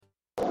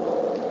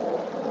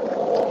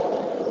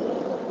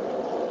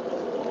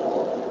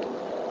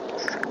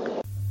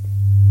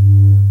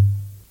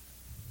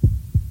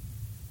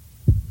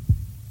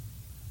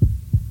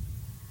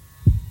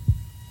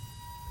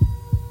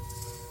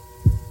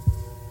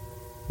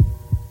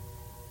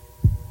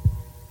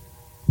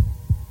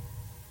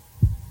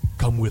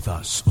Come with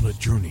us on a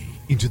journey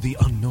into the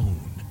unknown,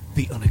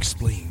 the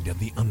unexplained, and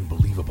the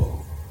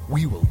unbelievable.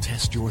 We will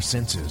test your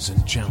senses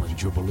and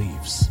challenge your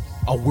beliefs.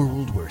 A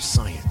world where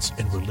science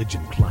and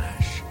religion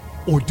clash.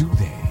 Or do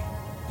they?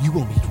 You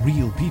will meet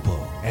real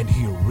people and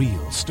hear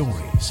real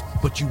stories,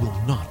 but you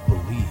will not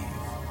believe.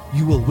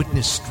 You will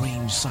witness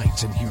strange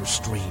sights and hear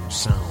strange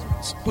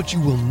sounds, but you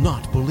will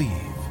not believe.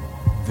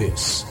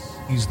 This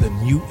is the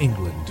New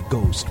England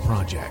Ghost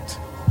Project.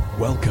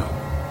 Welcome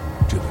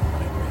to the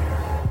nightmare.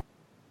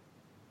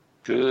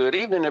 Good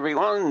evening,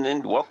 everyone,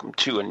 and welcome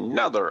to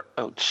another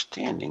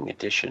outstanding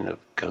edition of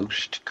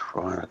Ghost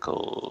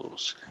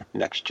Chronicles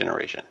Next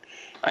Generation.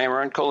 I am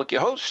Ron Kolick,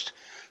 your host,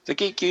 the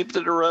gatekeeper to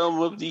the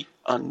realm of the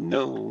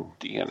unknown,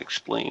 the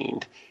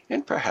unexplained,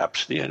 and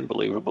perhaps the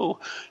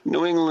unbelievable,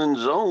 New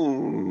England's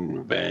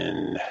own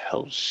Van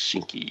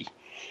Helsinki.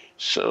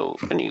 So,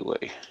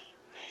 anyway,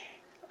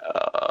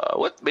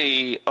 with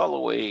me all the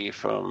way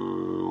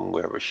from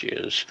wherever she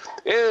is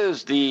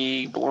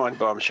the blonde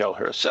bombshell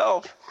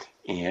herself,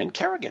 Ann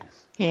Kerrigan.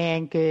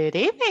 And good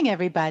evening,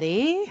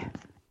 everybody.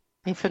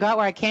 You forgot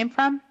where I came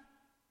from?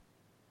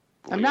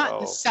 I'm not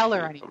in the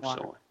cellar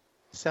anymore.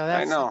 So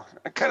that's, I know.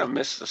 I kind of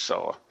miss the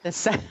cellar.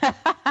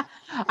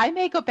 I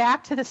may go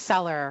back to the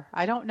cellar.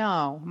 I don't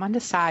know. I'm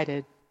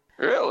undecided.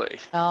 Really?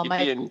 Well, you're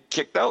being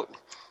kicked out?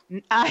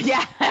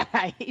 Yeah,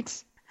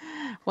 right.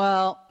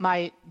 Well,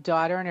 my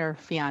daughter and her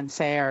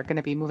fiance are going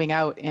to be moving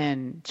out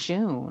in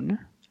June.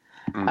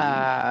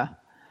 Mm-hmm.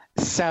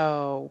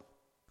 So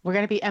we're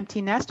going to be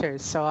empty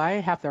nesters. So I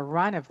have the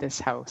run of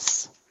this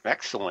house.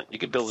 Excellent. You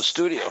could build a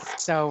studio.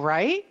 So,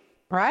 right?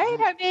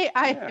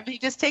 I may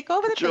just take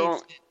over the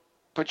basement.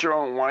 Put your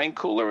own wine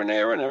cooler in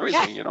there and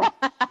everything, you know.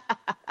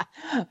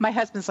 My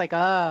husband's like,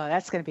 oh,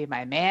 that's going to be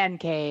my man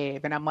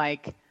cave. And I'm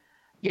like,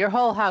 your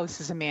whole house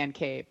is a man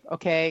cave,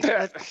 okay?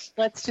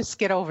 Let's just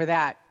get over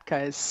that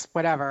because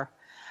whatever.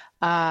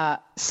 So I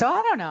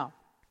don't know.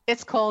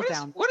 It's cold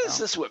down. What is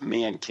this with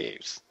man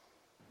caves?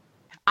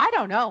 I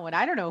don't know. And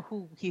I don't know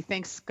who he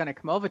thinks is going to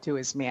come over to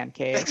his man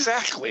cave.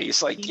 Exactly.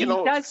 It's like,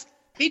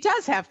 He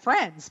does have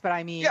friends, but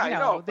I mean, yeah, I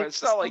know, but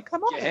it's not like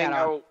you hang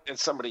out at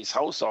somebody's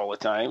house all the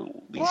time.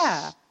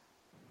 Yeah.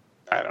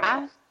 I don't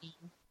know.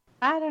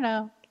 I don't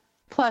know.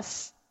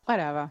 Plus,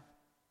 whatever.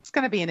 It's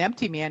going to be an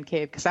empty man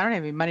cave because I don't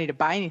have any money to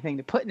buy anything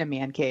to put in a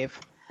man cave.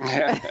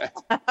 Well,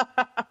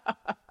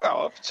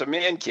 if it's a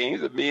man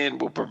cave, the man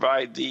will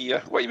provide the,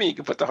 what do you mean you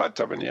can put the hot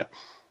tub in there?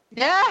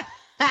 Yeah.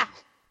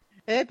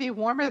 It'd be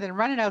warmer than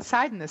running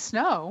outside in the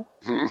snow.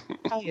 I'll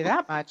tell you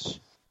that much.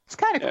 It's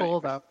kind of cool,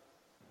 though.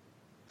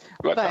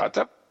 What, the hot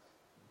tub?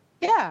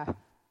 Yeah.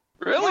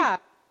 Really? Yeah,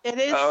 it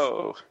is.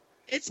 Oh.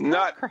 It's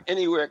not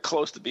anywhere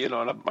close to being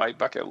on my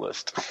bucket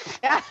list.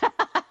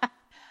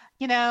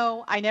 You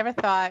know, I never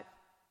thought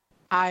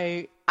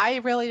I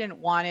really didn't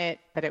want it,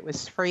 but it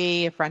was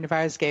free. A friend of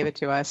ours gave it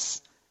to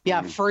us.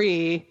 Yeah,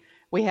 free.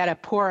 We had to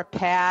pour a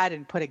pad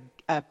and put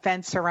a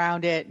fence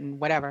around it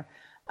and whatever.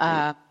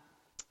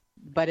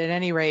 But at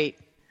any rate,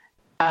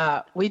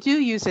 we do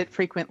use it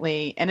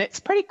frequently, and it's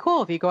pretty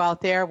cool if you go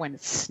out there when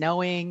it's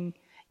snowing.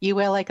 You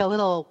wear like a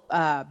little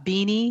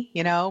beanie,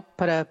 you know,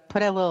 put a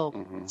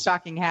little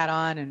stocking hat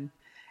on, and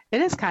it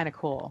is kind of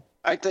cool.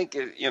 I think,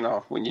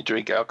 when you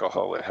drink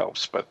alcohol, it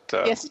helps. But,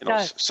 yes, it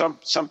does.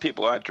 Some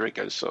people aren't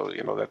drinkers, so,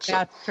 that's...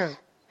 Yeah, true.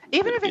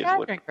 Even if you're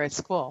not a drinker,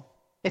 it's cool.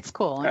 It's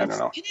cool. And I don't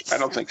know. I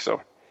don't think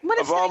so.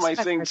 Of all my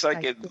things,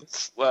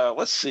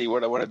 let's see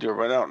what I want to do.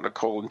 Run out in the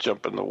cold and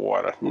jump in the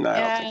water. No, I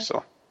don't think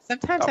so.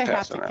 Sometimes I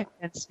have to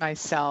convince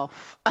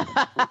myself.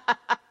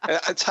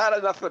 It's hard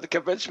enough to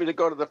convince me to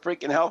go to the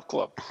freaking health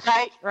club.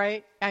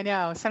 Right. I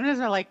know. Sometimes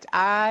I'm like,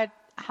 I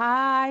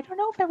don't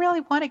know if I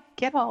really want to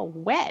get all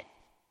wet,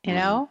 you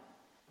know?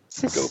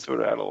 Just, go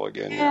through that all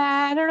again. Yeah,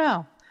 I don't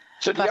know.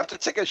 So do you have to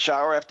take a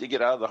shower after you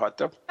get out of the hot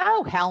tub?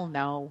 Oh, hell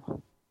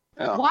no.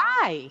 Oh.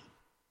 Why?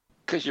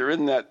 Because you're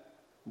in that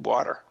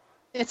water.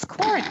 It's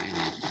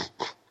chlorinated.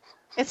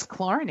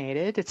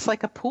 It's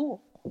like a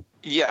pool.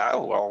 Yeah,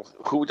 well,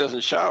 who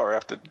doesn't shower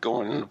after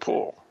going in the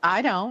pool?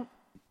 I don't.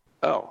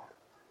 Oh,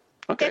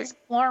 okay. It's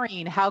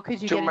chlorine. How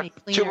could you get any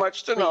cleaner? Too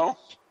much to know.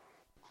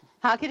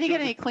 How could you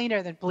get any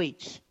cleaner than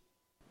bleach?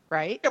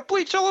 Right? Yeah,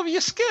 bleach all over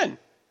your skin.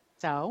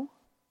 So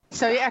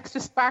you're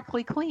extra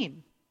sparkly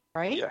clean,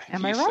 right? Yeah,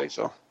 Am I right?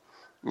 Say so.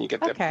 And you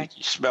get that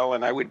bleachy smell,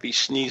 and I would be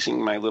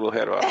sneezing my little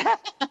head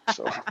off.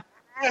 So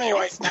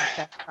anyway. It's not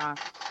that strong.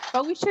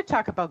 But we should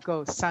talk about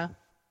ghosts, huh?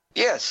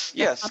 Yes,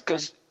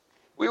 because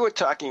we were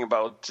talking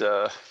about,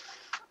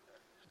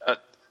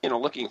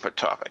 looking for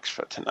topics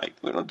for tonight.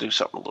 We're going to do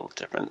something a little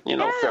different.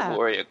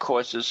 February, of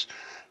course, is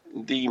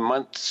the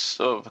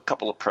months of a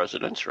couple of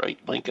presidents, right?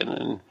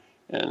 Lincoln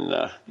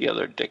and the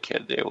other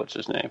dickhead there. What's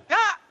his name?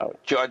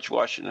 George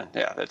Washington.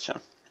 Yeah, that's him.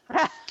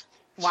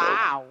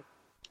 Wow. So,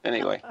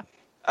 anyway,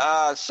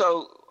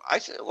 so I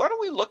said, why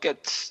don't we look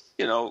at,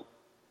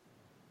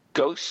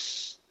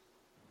 ghosts?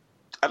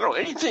 I don't know,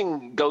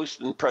 anything ghosts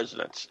and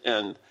presidents.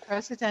 And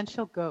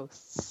presidential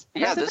ghosts.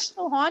 Yeah,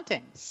 presidential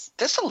hauntings.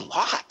 There's a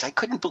lot. I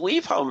couldn't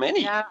believe how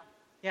many. Yeah.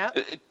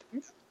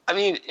 I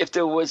mean, if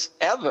there was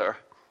ever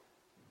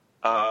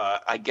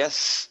I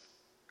guess,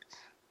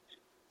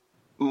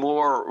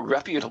 more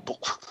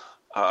reputable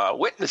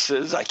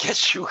witnesses, I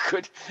guess you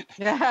could,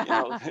 you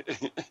know.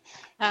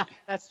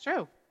 That's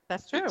true.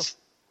 That's true.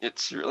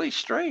 It's really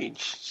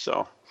strange.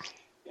 So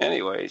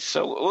anyway,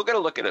 so we're going to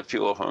look at a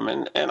few of them,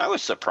 and I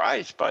was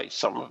surprised by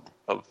some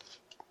of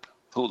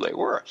who they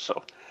were.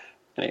 So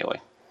anyway,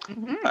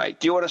 all right,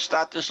 do you want to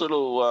start this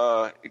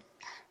little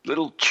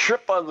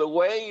trip on the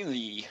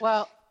way?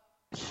 Well,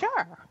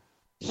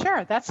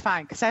 sure, that's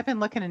fine, because I've been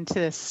looking into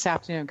this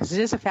afternoon, because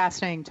it is a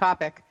fascinating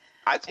topic.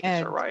 I think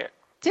it's all right.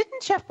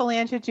 Didn't Jeff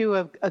Belanger do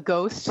a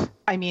ghost?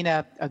 I mean,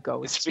 a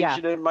ghost. It's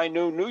featured in my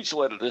new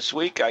newsletter this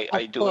week.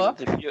 I do an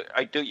interview.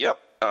 I do, yep.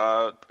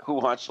 Who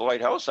Haunts the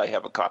Lighthouse? I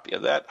have a copy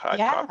of that, hard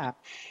copy.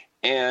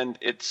 And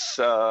it's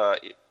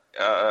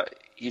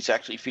he's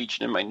actually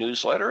featured in my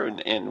newsletter,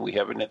 and we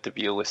have an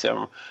interview with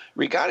him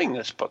regarding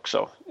this book.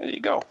 So there you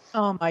go.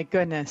 Oh my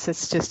goodness,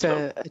 it's just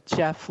a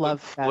Jeff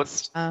love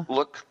fest.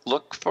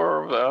 Look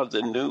for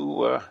the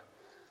new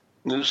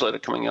newsletter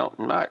coming out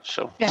in March.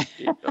 So there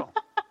you go.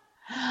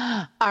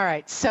 All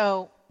right,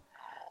 so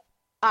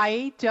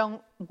I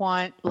don't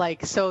want,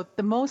 so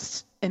the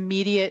most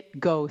immediate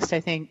ghost, I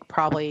think,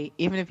 probably,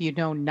 even if you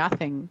know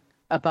nothing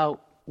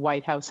about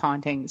White House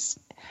hauntings,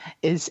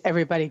 is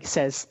everybody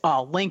says,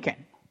 oh,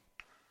 Lincoln,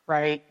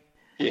 right?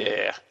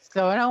 Yeah.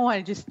 So I don't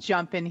want to just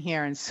jump in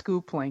here and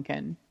scoop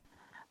Lincoln.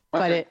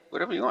 Okay, but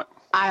whatever you want.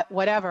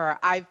 Whatever.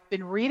 I've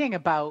been reading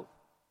about,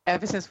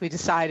 ever since we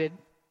decided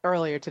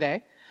earlier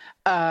today,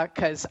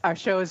 because our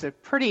shows are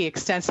pretty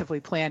extensively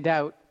planned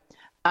out.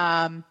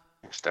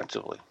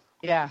 Extensively.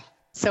 Yeah.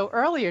 So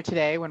earlier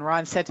today, when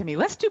Ron said to me,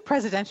 let's do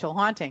presidential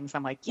hauntings,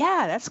 I'm like,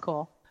 yeah, that's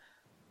cool.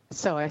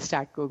 So I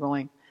start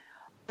Googling.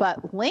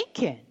 But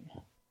Lincoln,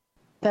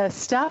 the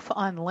stuff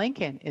on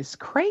Lincoln is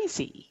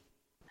crazy.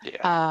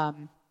 Yeah.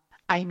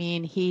 I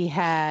mean, he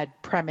had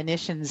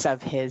premonitions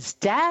of his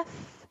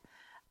death.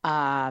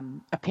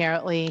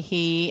 Apparently,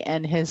 he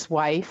and his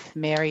wife,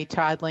 Mary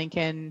Todd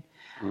Lincoln,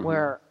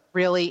 were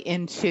really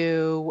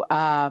into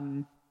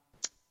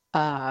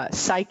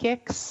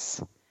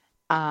psychics.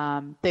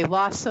 They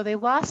lost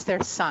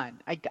their son.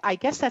 I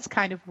guess that's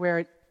kind of where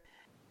it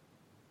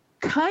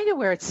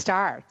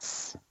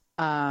starts.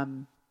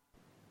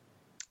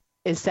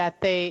 Is that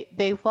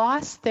they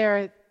lost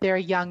their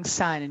young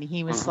son, and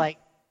he was like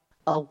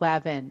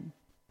 11.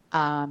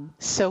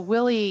 So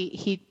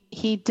Willie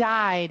he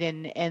died,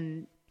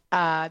 and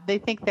they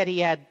think that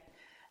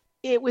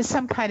it was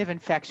some kind of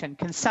infection,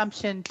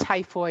 consumption,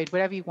 typhoid,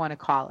 whatever you want to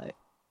call it.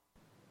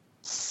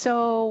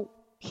 So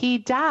he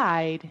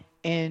died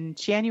in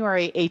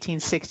January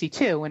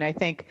 1862, and I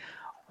think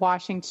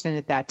Washington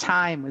at that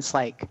time was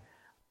like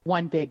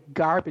one big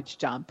garbage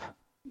dump.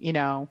 You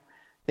know,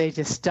 they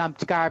just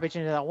dumped garbage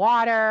into the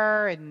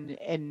water,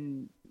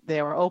 and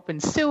there were open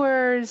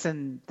sewers,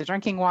 and the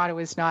drinking water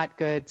was not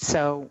good.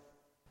 So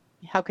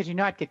how could you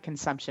not get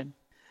consumption?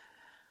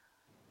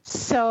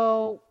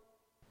 So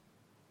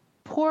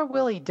poor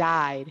Willie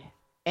died.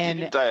 And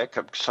he didn't die of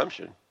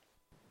consumption.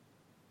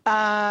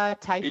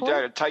 Typhoid? He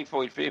died of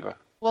typhoid fever.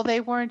 Well,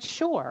 they weren't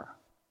sure.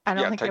 I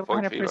don't think they were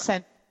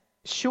 100%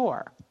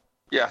 sure.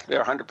 Yeah,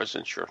 they're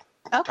 100% sure.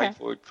 Okay.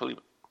 Typhoid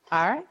fever.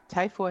 All right,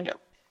 typhoid. Yep.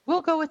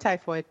 We'll go with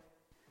typhoid.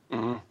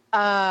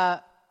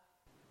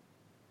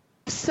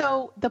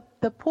 So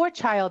the poor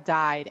child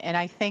died, and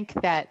I think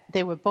that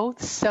they were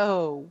both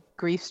so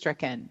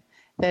grief-stricken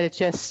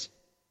that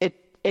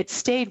it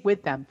stayed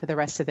with them for the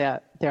rest of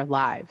their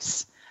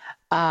lives.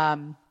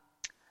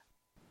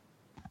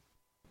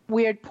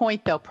 Weird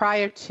point, though,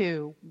 prior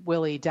to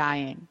Willie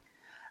dying,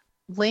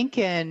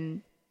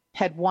 Lincoln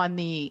had won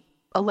the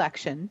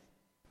election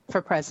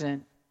for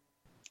president,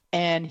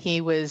 and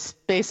he was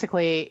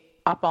basically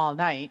up all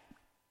night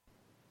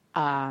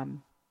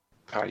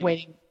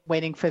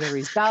waiting for the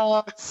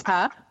results.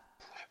 Huh?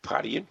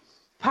 Partying.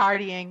 I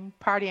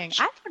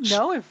don't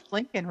know if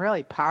Lincoln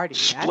really partied.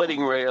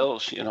 Splitting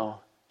rails, you know.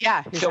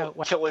 Yeah.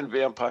 Killing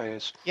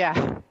vampires.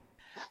 Yeah.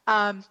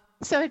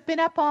 So he'd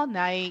been up all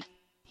night.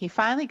 He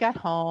finally got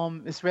home.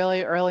 It was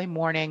really early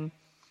morning.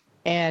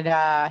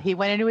 And he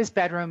went into his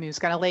bedroom. He was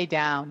going to lay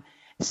down.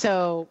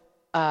 So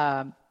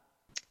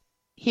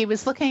he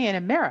was looking in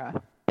a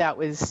mirror that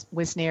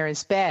was near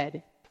his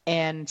bed.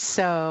 And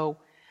so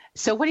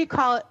what do you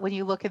call it when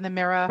you look in the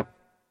mirror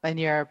and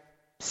you're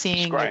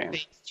seeing your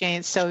face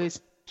change? So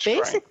he's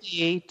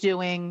basically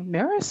doing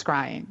mirror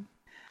scrying.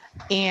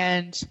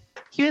 And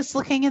he was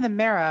looking in the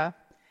mirror,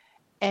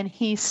 and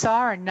he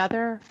saw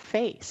another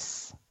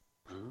face.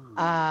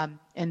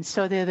 And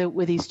so there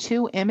were these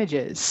two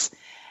images,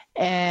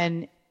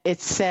 and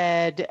it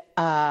said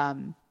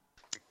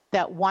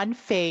that one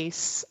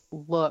face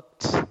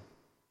looked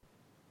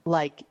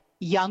like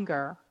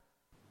younger,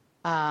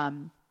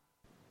 and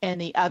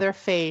the other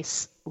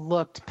face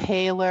looked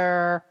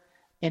paler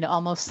and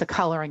almost the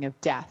coloring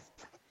of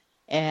death.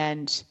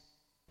 And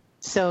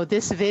so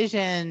this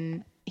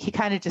vision, he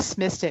kind of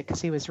dismissed it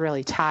because he was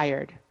really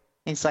tired.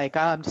 He's like, oh,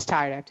 I'm just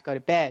tired. I have to go to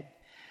bed.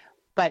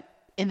 But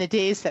in the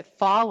days that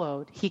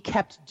followed, he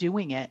kept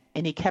doing it,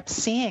 and he kept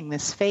seeing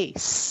this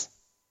face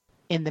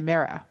in the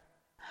mirror.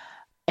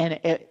 And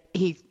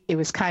it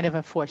was kind of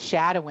a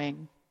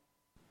foreshadowing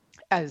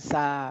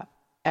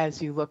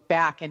as you look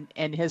back,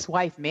 and his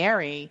wife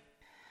Mary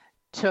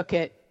took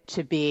it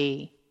to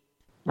be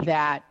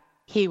that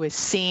he was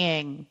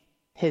seeing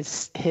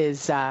his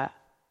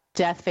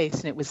death face,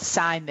 and it was a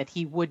sign that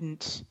he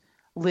wouldn't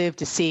live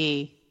to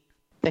see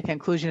the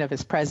conclusion of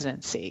his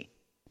presidency.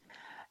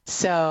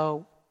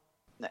 So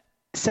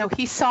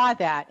he saw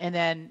that, and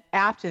then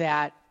after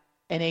that,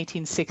 in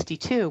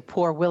 1862,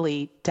 poor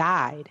Willie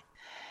died.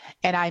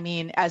 And I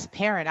mean, as a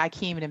parent, I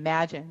can't even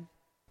imagine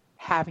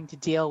having to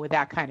deal with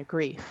that kind of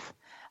grief.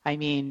 I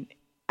mean,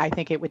 I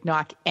think it would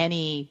knock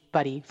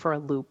anybody for a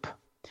loop.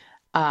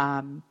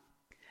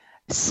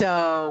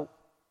 So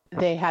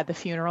they had the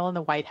funeral in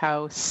the White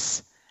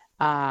House.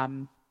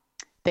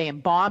 They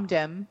embalmed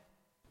him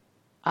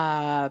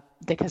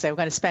because they were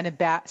going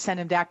to send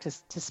him back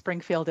to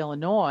Springfield,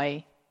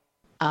 Illinois,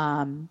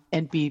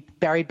 and be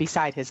buried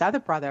beside his other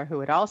brother who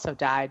had also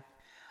died.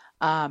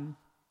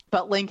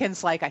 But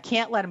Lincoln's like, I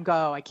can't let him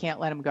go. I can't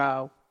let him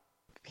go.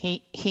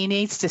 He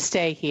needs to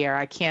stay here.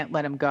 I can't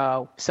let him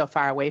go so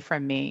far away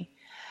from me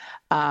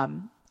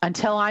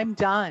until I'm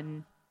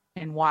done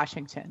in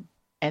Washington.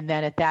 And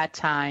then at that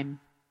time,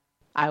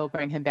 I will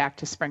bring him back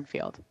to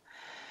Springfield.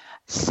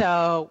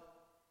 So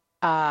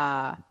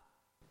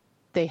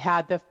they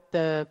had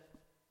the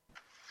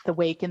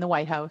wake in the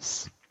White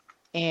House,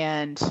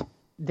 and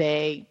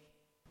they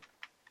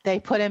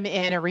put him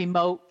in a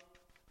remote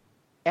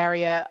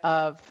area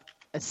of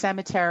a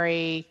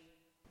cemetery,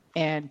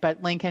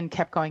 but Lincoln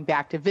kept going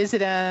back to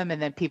visit him,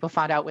 and then people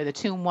found out where the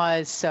tomb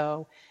was,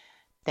 so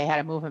they had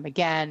to move him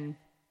again.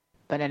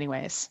 But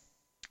anyways,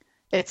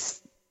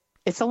 it's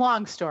a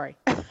long story.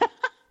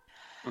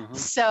 Mm-hmm.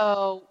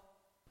 So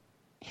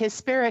his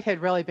spirit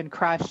had really been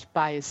crushed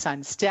by his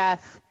son's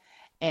death,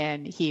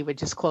 and he would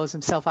just close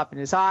himself up in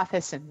his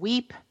office and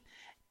weep,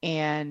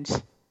 and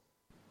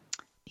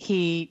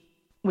he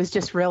was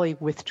just really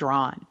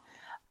withdrawn.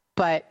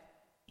 But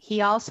he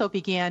also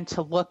began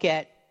to look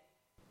at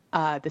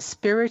the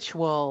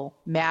spiritual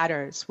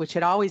matters, which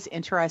had always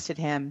interested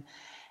him,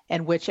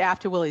 and which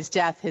after Willie's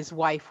death, his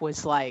wife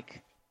was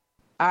like,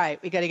 all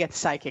right, we got to get the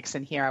psychics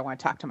in here. I want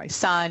to talk to my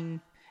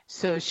son.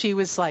 So she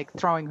was like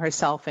throwing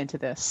herself into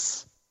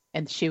this,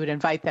 and she would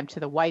invite them to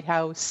the White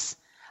House.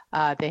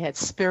 They had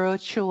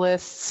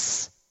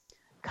spiritualists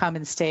come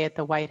and stay at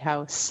the White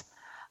House.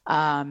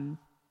 And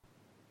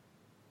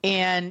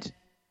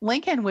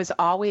Lincoln was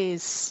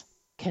always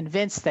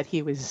convinced that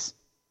he was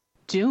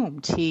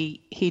doomed.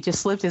 He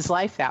just lived his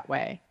life that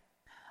way.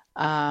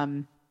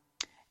 And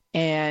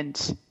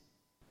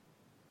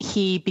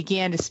he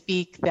began to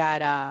speak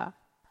that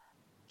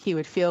he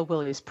would feel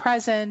Willie's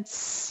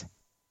presence.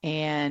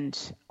 And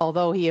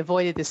although he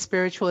avoided the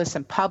spiritualists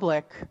in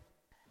public,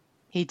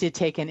 he did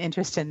take an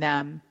interest in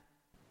them,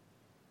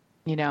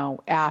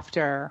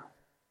 after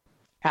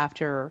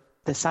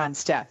the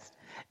son's death.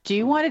 Do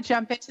you want to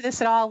jump into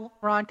this at all,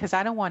 Ron? Because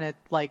I don't want to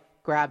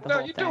grab the whole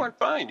thing. No, you're doing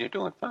fine. You're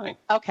doing fine.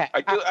 Okay.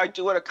 I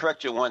do want to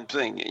correct you one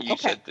thing. You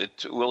said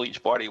that Willie's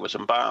body was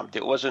embalmed.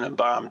 It wasn't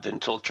embalmed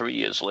until 3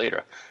 years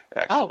later,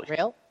 actually. Oh,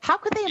 real? How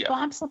could they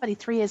embalm somebody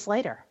 3 years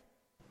later?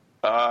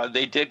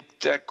 They did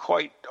that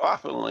quite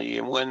oftenly,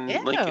 and when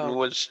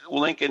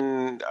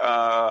Lincoln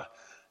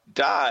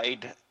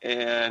died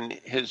and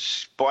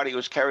his body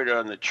was carried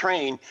on the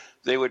train,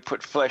 they would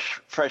put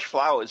fresh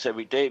flowers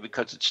every day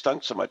because it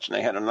stunk so much, and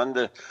they had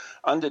an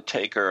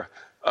undertaker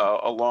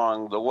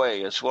along the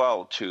way as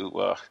well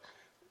to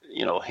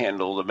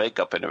handle the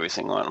makeup and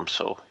everything on him,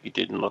 so he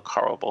didn't look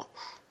horrible.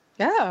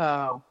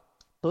 Oh,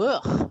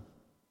 ugh!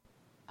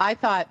 I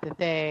thought that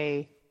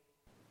they.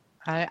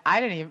 I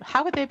didn't even.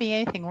 How would there be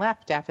anything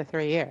left after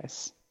 3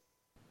 years?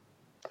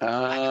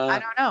 I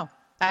don't know.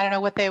 I don't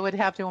know what they would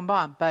have to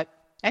embalm. But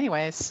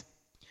anyways,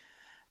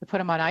 they put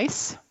them on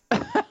ice.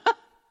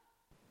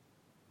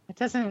 It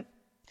doesn't.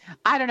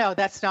 I don't know.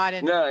 That's not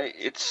in. No,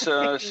 it's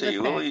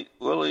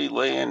Willie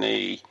lay in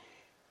a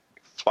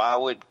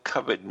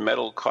flowered-covered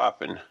metal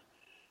coffin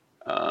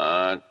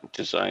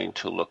designed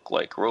to look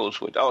like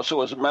rosewood. Oh, so it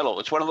was metal.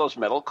 It's one of those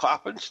metal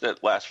coffins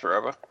that last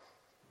forever.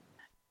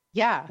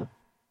 Yeah.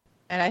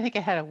 And I think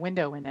it had a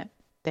window in it.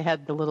 They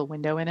had the little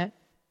window in it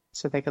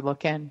so they could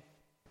look in.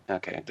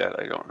 Okay, that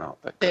I don't know.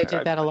 But they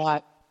did that a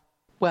lot.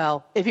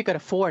 Well, if you could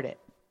afford it,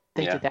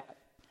 they did that.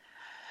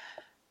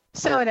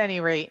 So at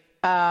any rate,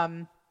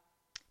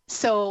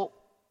 so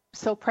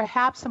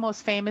perhaps the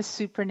most famous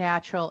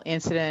supernatural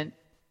incident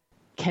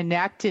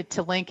connected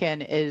to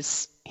Lincoln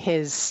is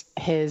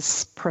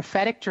his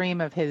prophetic dream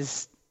of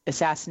his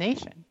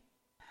assassination.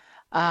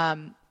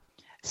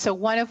 So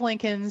one of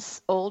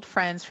Lincoln's old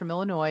friends from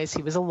Illinois,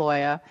 he was a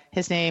lawyer.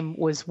 His name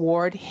was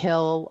Ward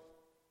Hill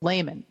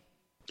Layman.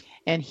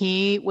 And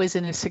he was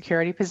in a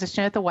security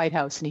position at the White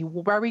House, and he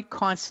worried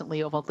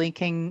constantly over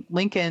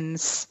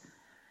Lincoln's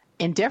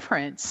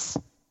indifference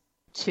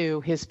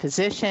to his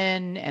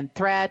position and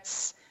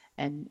threats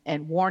and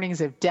warnings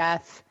of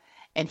death.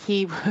 And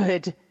he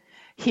would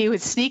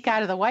sneak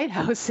out of the White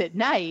House at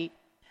night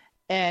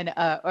and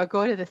or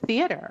go to the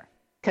theater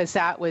because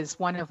that was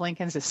one of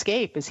Lincoln's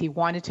escape, is he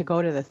wanted to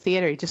go to the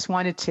theater. He just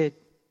wanted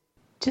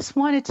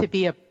to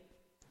be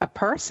a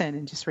person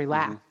and just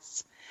relax.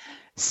 Mm-hmm.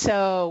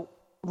 So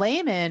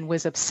Lehman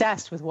was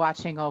obsessed with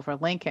watching over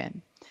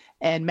Lincoln.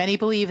 And many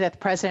believe that the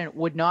president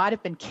would not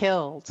have been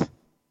killed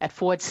at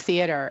Ford's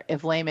Theater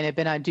if Lehman had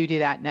been on duty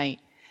that night.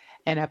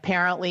 And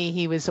apparently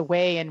he was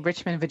away in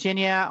Richmond,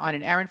 Virginia on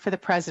an errand for the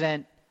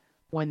president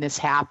when this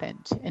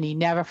happened. And he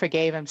never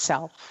forgave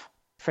himself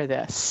for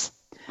this.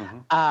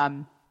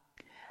 Mm-hmm.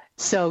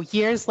 So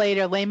years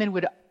later, Lehman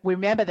would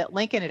remember that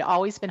Lincoln had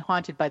always been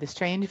haunted by the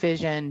strange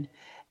vision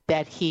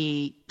that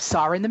he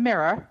saw in the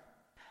mirror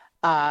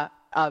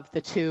of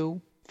the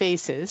two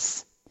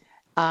faces.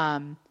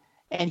 And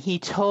he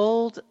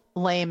told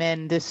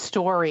Lehman this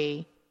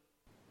story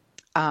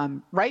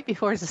right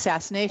before his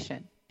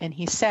assassination. And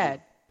he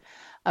said,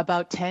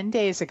 "About 10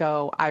 days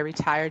ago, I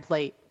retired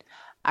late.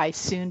 I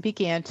soon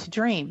began to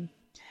dream.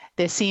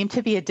 There seemed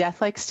to be a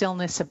death-like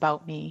stillness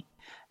about me.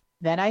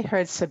 Then I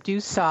heard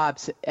subdued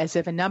sobs as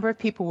if a number of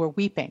people were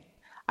weeping.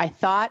 I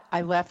thought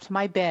I left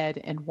my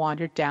bed and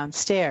wandered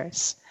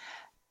downstairs.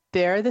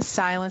 There the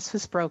silence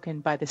was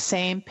broken by the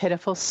same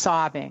pitiful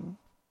sobbing.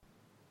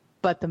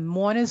 But the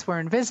mourners were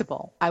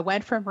invisible. I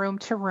went from room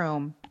to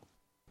room.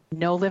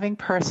 No living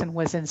person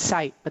was in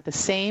sight, but the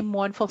same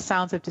mournful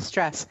sounds of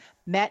distress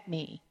met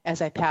me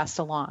as I passed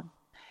along.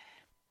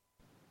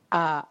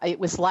 It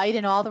was light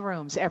in all the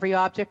rooms. Every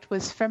object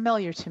was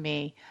familiar to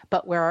me,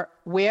 but where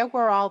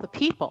were all the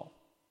people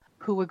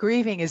who were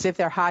grieving as if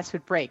their hearts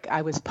would break?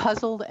 I was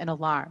puzzled and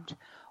alarmed.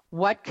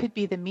 What could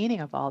be the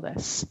meaning of all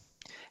this?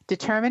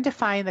 Determined to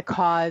find the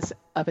cause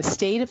of a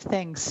state of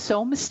things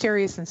so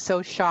mysterious and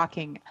so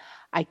shocking,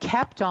 I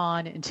kept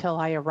on until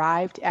I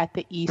arrived at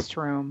the East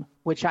Room,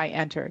 which I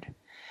entered.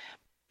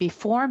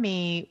 Before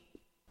me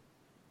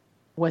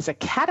was a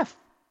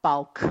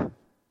catafalque.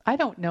 I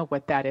don't know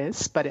what that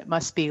is, but it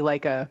must be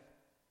like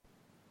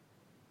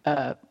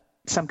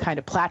some kind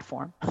of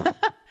platform.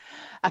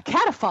 A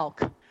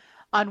catafalque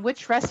on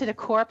which rested a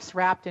corpse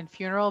wrapped in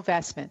funeral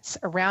vestments.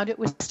 Around it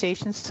were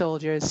stationed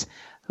soldiers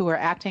who were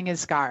acting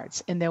as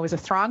guards, and there was a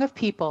throng of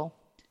people,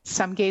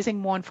 some gazing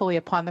mournfully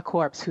upon the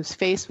corpse, whose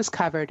face was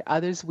covered,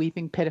 others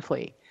weeping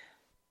pitifully.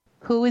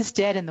 "Who is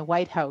dead in the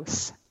White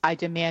House?" I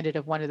demanded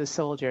of one of the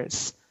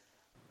soldiers.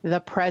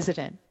 "The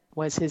president,"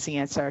 was his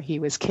answer. "He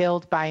was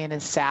killed by an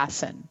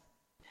assassin."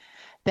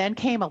 Then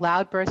came a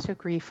loud burst of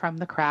grief from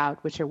the crowd,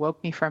 which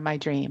awoke me from my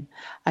dream.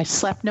 I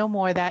slept no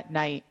more that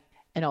night,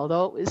 and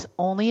although it was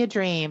only a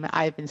dream,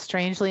 I have been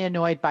strangely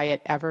annoyed by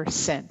it ever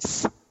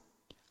since.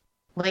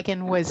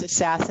 Lincoln was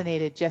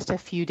assassinated just a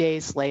few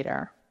days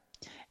later,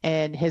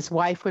 and his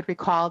wife would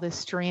recall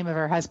this dream of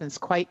her husband's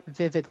quite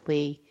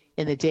vividly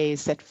in the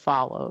days that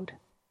followed.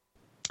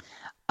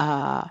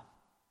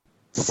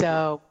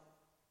 So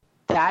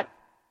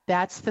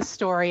that's the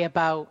story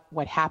about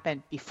what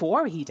happened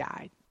before he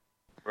died.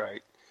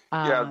 Right.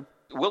 Yeah.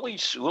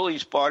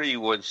 Willie's body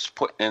was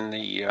put in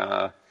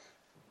the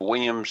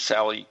William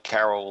Sally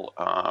Carroll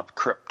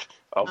crypt,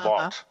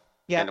 vault.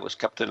 Yeah. And it was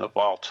kept in a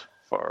vault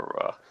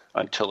for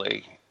until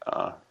they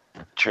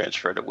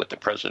transferred it with the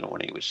president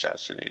when he was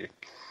assassinated.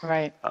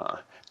 Right.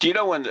 Do you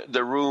know in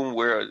the room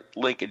where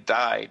Lincoln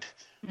died,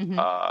 mm-hmm.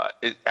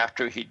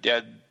 After he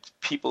died,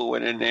 people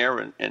went in there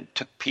and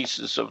took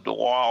pieces of the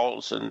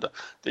walls and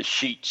the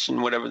sheets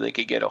and whatever they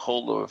could get a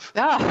hold of,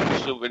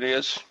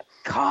 souvenirs?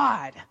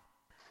 God,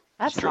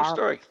 that's a true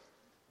story.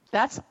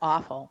 That's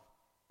awful.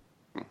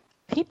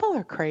 People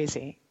are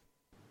crazy.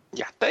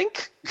 You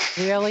think?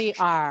 Really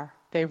are.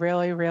 They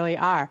really, really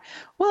are.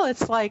 Well,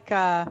 it's like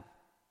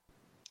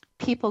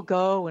people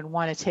go and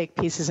want to take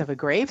pieces of a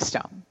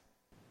gravestone.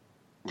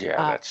 Yeah,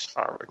 that's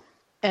horrid.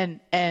 And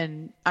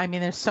I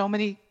mean, there's so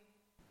many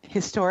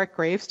historic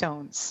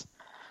gravestones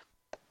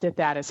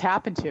that has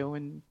happened to,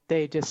 and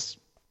they just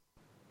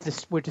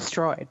were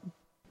destroyed.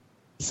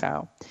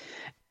 So,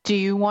 do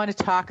you want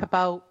to talk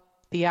about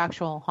the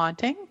actual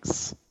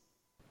hauntings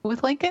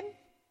with Lincoln?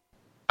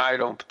 I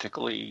don't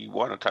particularly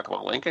want to talk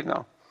about Lincoln,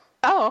 no.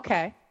 Oh,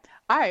 okay.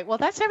 All right. Well,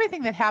 that's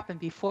everything that happened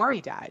before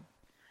he died.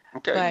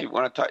 Okay.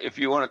 But, if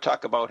you want to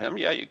talk about him,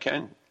 yeah, you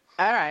can.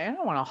 All right. I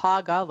don't want to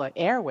hog all the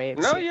airwaves.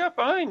 No, you're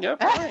fine. You're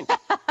fine.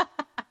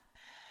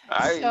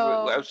 I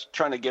was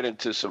trying to get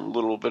into some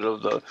little bit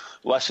of the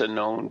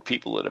lesser-known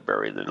people that are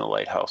buried in the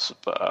lighthouse,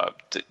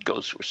 that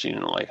ghosts were seen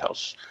in the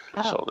lighthouse.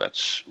 Oh. So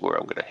that's where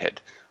I'm going to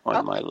head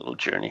on my little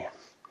journey.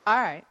 All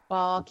right. Well,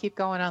 I'll keep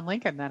going on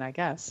Lincoln then, I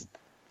guess.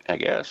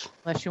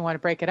 Unless you want to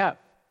break it up.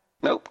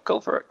 Nope. Go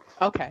for it.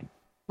 Okay.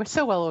 We're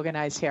so well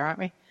organized here, aren't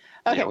we?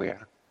 Okay. Yeah, we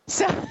are.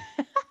 So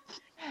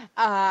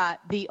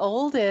the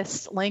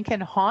oldest Lincoln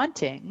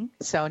haunting,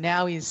 so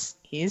now he's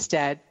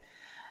dead.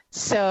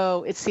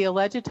 So it's the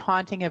alleged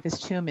haunting of his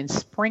tomb in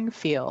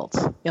Springfield,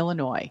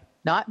 Illinois,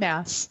 not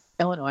Mass,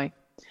 Illinois.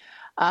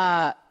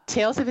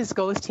 Tales of his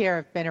ghost here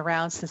have been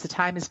around since the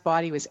time his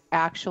body was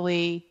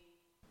actually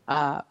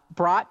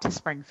brought to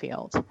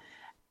Springfield.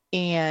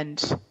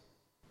 And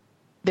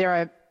there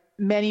are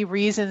many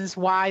reasons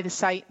why the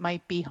site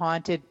might be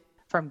haunted.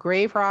 from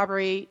grave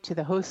robbery to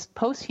the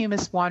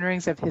posthumous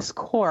wanderings of his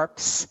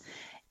corpse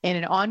and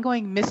an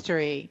ongoing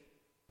mystery,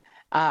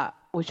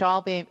 which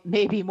all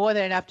may be more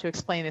than enough to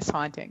explain this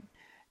haunting.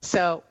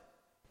 So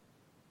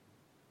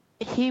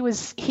he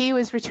was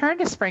returned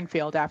to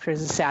Springfield after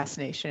his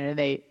assassination, and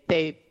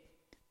they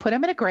put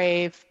him in a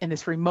grave in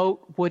this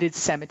remote wooded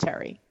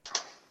cemetery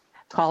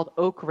called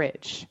Oak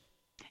Ridge.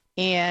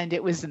 And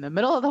it was in the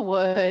middle of the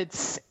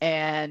woods,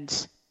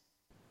 and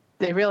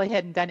they really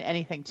hadn't done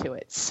anything to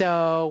it.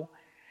 So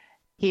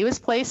he was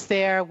placed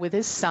there with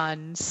his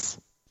sons,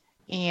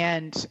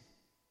 and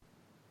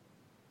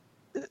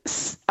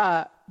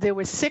there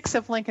were 6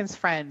 of Lincoln's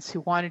friends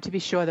who wanted to be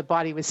sure the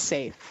body was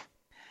safe.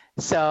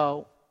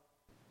 So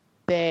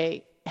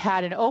they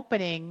had an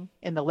opening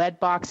in the lead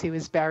box he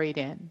was buried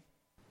in,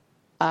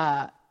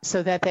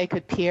 so that they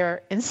could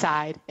peer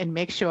inside and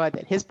make sure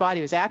that his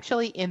body was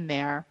actually in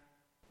there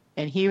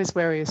and he was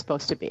where he was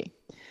supposed to be.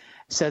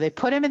 So they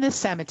put him in this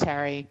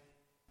cemetery,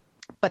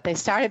 but they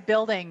started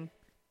building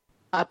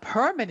a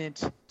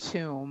permanent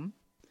tomb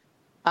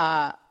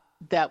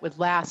that would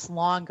last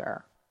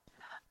longer.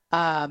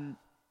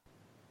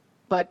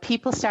 But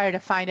people started to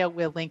find out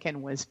where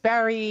Lincoln was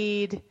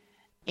buried,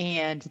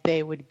 and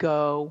they would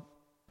go,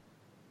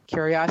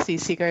 curiosity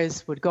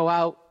seekers would go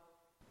out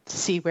to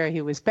see where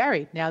he was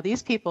buried. Now,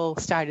 these people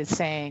started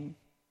saying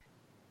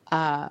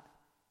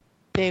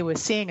they were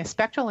seeing a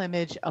spectral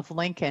image of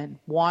Lincoln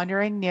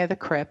wandering near the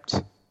crypt,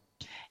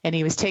 and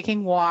he was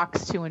taking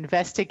walks to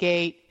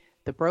investigate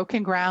the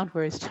broken ground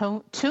where his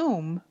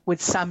tomb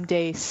would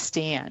someday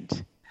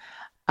stand.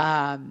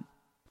 And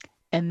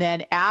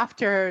then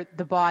after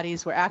the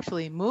bodies were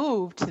actually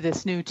moved to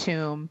this new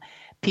tomb,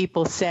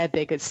 people said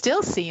they could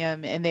still see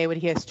him, and they would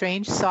hear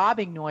strange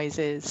sobbing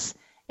noises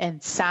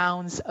and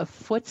sounds of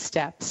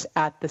footsteps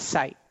at the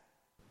site.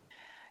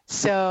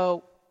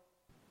 So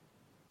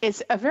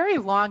it's a very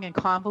long and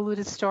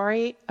convoluted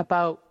story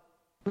about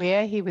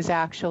where he was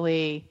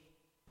actually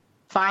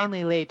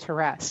finally laid to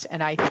rest.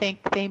 And I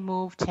think they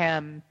moved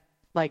him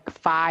like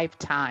 5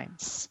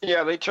 times.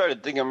 Yeah, they tried to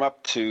dig him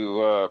up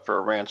for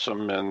a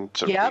ransom and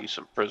to release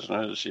some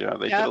prisoners. Yeah,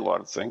 they did a lot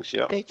of things.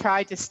 Yeah, they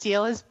tried to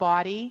steal his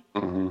body,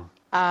 and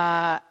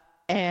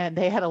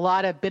they had a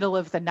lot of middle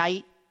of the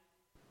night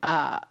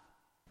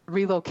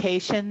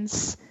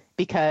relocations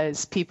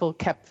because people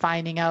kept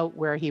finding out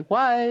where he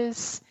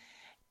was,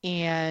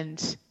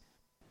 and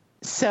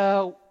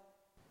so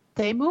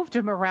they moved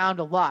him around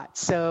a lot.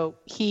 So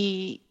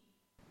he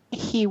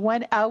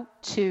went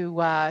out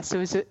to, so he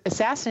was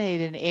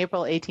assassinated in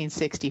April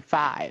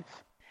 1865.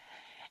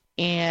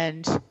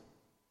 And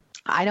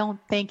I don't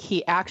think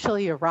he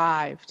actually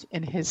arrived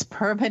in his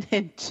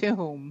permanent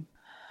tomb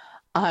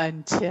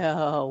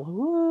until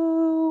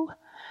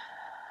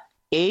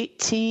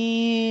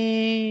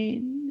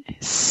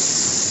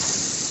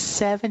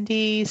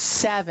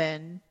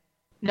 1877.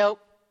 Nope,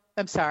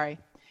 I'm sorry.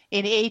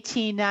 In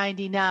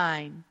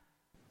 1899,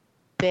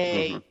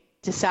 they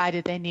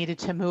decided they needed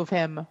to move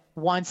him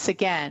once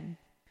again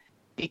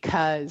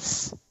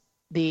because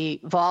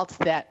the vault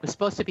that was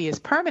supposed to be his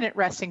permanent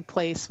resting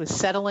place was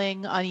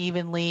settling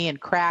unevenly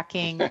and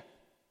cracking,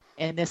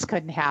 and this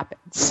couldn't happen.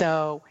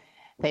 So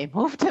they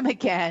moved him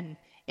again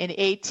in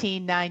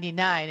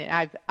 1899,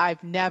 and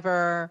I've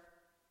never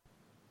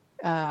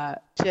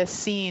just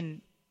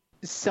seen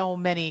so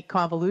many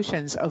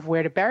convolutions of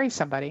where to bury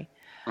somebody.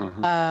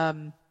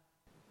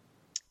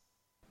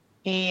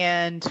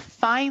 And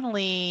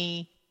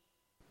finally,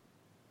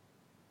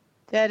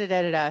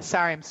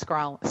 sorry, I'm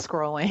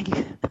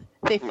scrolling.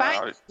 They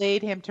finally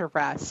laid him to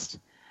rest.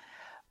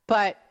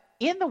 But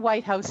in the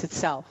White House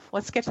itself,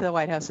 let's get to the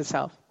White House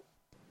itself.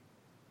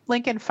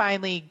 Lincoln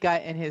finally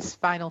got in his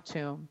final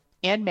tomb,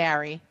 and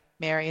Mary,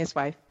 his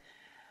wife.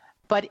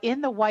 But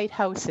in the White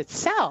House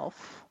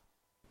itself,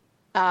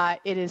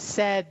 it is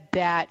said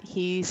that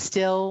he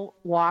still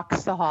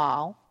walks the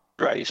hall.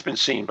 Right, he's been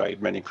seen by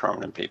many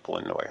prominent people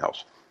in the White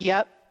House.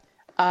 Yep.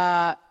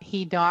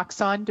 He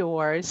knocks on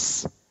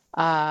doors.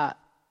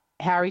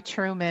 Harry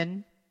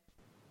Truman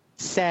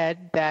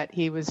said that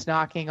he was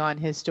knocking on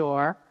his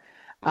door.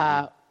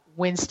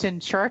 Winston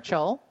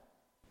Churchill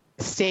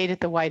stayed at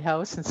the White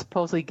House and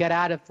supposedly got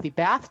out of the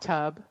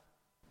bathtub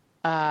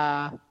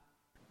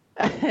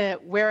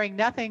wearing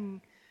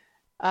nothing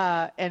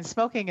and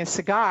smoking a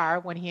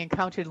cigar when he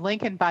encountered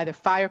Lincoln by the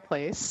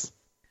fireplace.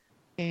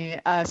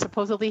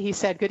 Supposedly he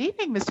said, "Good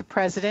evening, Mr.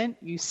 President.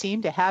 You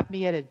seem to have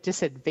me at a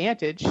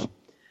disadvantage."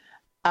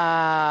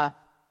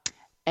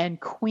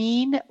 And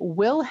Queen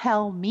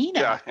Wilhelmina.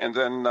 Yeah, and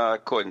then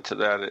according to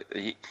that,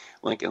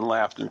 Lincoln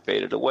laughed and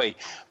faded away.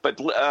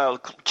 But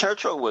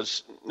Churchill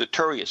was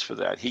notorious for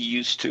that. He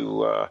used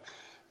to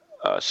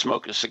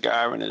smoke a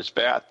cigar in his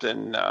bath,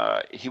 and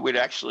he would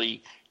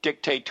actually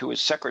dictate to his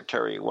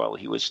secretary while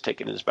he was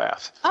taking his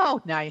bath.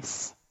 Oh,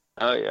 nice.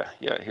 Oh, yeah,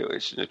 he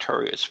was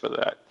notorious for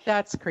that.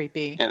 That's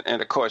creepy.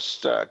 And of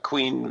course,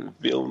 Queen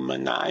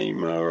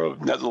Wilhelmina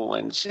of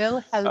Netherlands.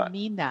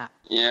 Wilhelmina.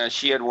 Yeah,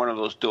 she had one of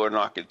those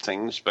door-knocking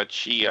things, but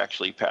she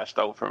actually passed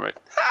out from it.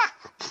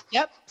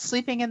 Yep,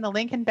 sleeping in the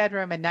Lincoln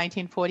bedroom in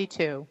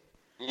 1942.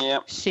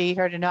 Yep. She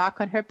heard a knock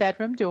on her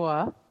bedroom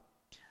door,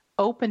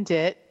 opened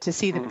it to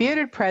see the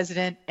bearded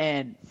president,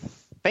 and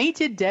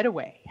fainted dead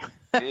away.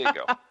 There you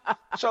go.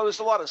 So there's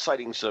a lot of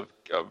sightings of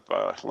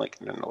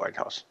Lincoln in the White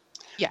House.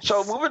 Yes.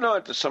 So moving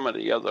on to some of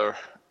the other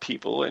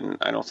people, and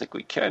I don't think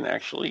we can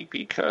actually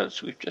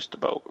because we've just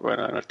about run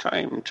out of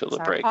time until the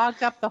break.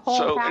 Hogged up the whole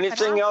So half an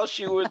anything hour. else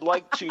you would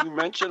like to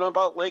mention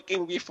about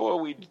Lincoln before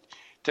we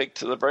take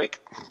to the break?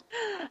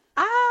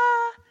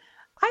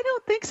 I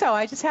don't think so.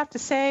 I just have to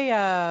say,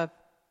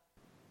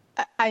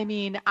 I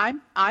mean,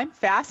 I'm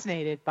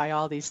fascinated by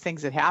all these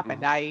things that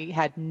happened. I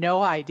had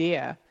no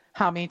idea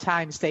how many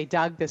times they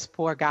dug this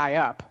poor guy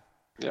up.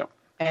 Yeah.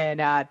 And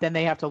then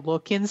they have to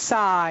look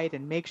inside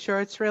and make sure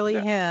it's really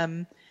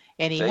him.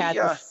 And he had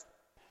this.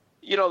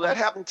 You know, that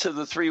happened to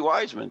the three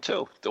wise men,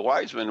 too. The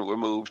wise men were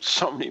moved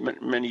so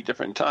many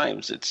different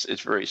times.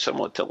 It's very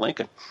similar to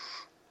Lincoln.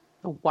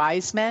 The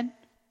wise men?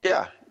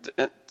 Yeah.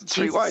 The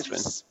three wise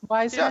men.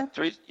 Wise men?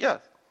 Yeah.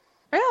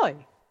 Really?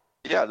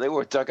 Yeah, they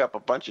were dug up a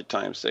bunch of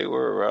times. They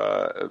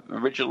were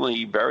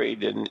originally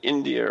buried in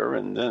India,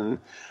 and then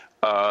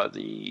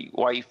the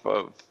wife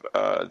of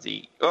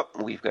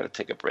we've got to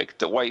take a break.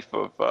 The wife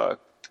of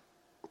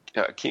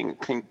King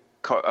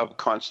of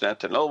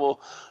Constantinople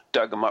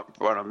dug them up,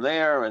 brought them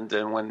there, and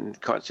then when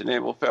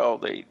Constantinople fell,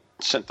 they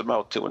sent them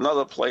out to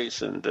another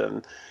place, and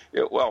then,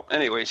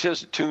 anyways,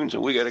 here's the tunes,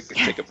 and we got to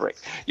take a break.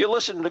 You're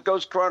listening to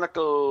Ghost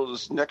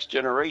Chronicles, Next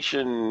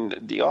Generation,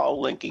 the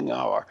all-linking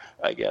hour,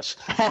 I guess.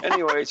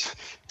 Anyways,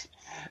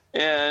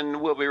 and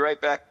we'll be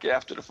right back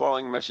after the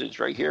following message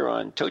right here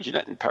on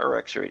TogiNet and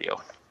PowerX Radio.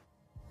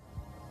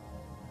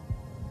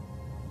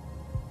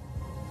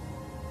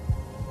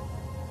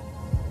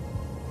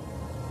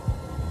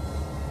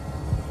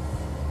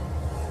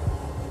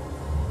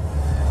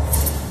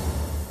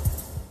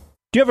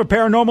 Do you have a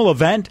paranormal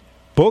event,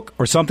 book,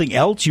 or something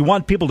else you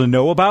want people to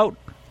know about?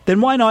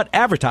 Then why not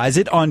advertise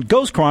it on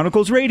Ghost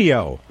Chronicles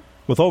Radio?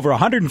 With over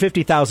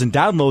 150,000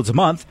 downloads a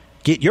month,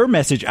 get your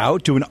message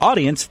out to an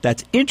audience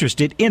that's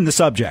interested in the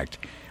subject.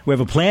 We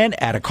have a plan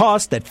at a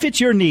cost that fits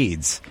your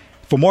needs.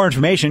 For more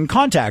information,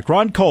 contact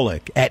Ron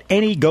Kolick at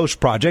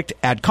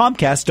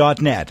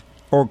anyghostproject@comcast.net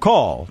or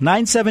call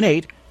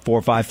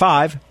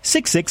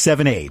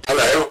 978-455-6678.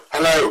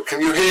 Hello, can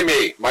you hear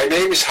me? My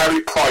name is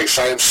Harry Price.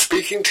 I am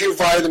speaking to you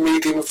via the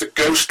medium of the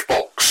Ghost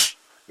Box.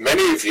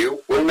 Many of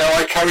you will know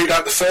I carried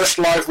out the first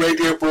live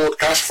radio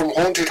broadcast from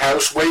Haunted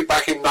House way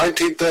back in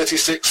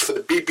 1936 for the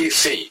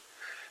BBC.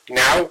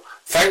 Now,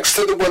 thanks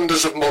to the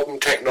wonders of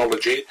modern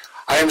technology,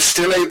 I am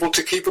still able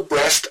to keep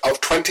abreast of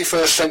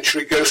 21st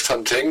century ghost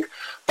hunting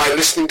by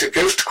listening to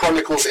Ghost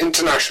Chronicles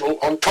International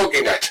on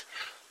TogiNet,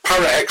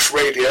 ParaX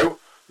Radio,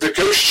 the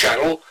Ghost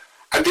Channel,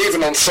 and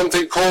even on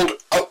something called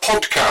a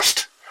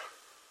podcast.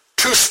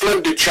 Two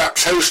splendid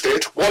chaps host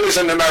it. One is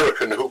an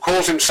American who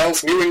calls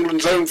himself New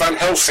England's own Van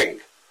Helsing,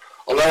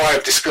 although I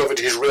have discovered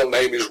his real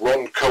name is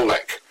Ron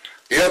Kolick.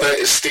 The other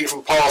is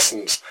Stephen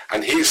Parsons,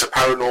 and he's a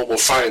paranormal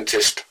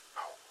scientist.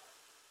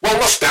 Well,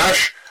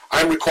 mustache,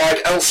 I'm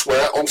required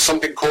elsewhere on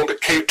something called a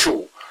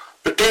K2.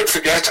 But don't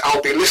forget,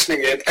 I'll be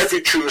listening in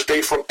every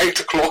Tuesday from 8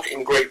 o'clock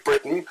in Great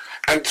Britain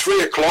and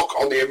 3 o'clock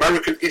on the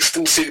American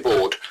Eastern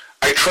Seaboard.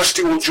 I trust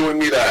you will join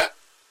me there.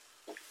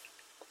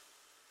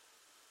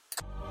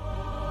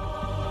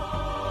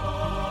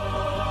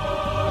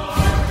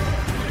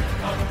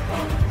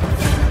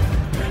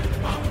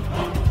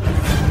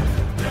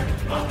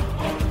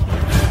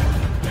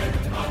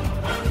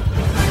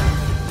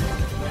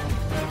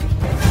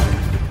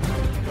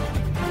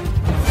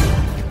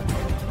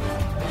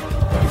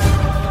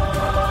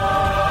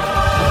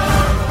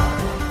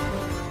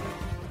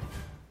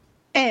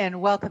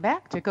 And welcome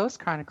back to Ghost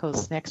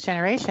Chronicles Next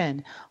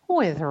Generation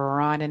with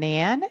Ron and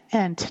Ann.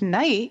 And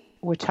tonight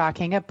we're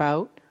talking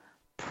about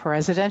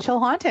presidential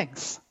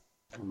hauntings.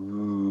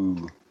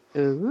 Ooh.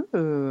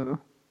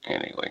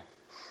 Anyway.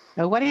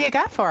 So what do you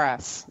got for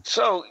us?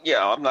 So,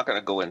 I'm not going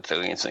to go into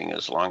anything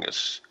as long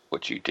as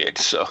what you did.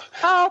 So.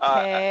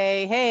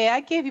 Okay. Hey,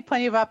 I gave you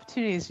plenty of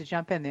opportunities to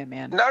jump in there,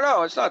 man.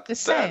 No, it's not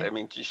Just that. saying. I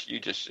mean, you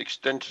just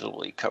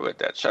extensively covered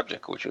that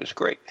subject, which was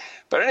great.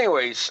 But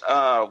anyways,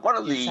 one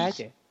of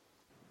the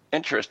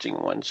interesting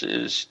ones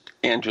is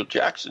Andrew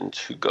Jackson,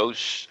 who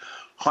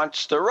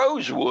haunts the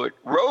Rose Room,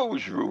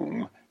 Red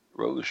Room.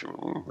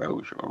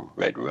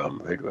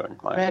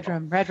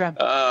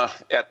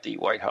 At the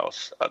White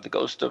House. The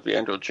ghost of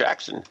Andrew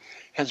Jackson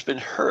has been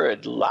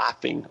heard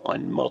laughing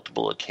on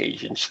multiple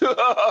occasions.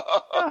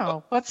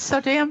 Oh, what's so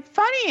damn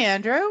funny,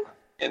 Andrew?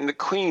 In the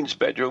Queen's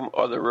bedroom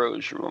or the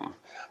Rose Room.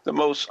 The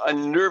most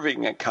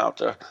unnerving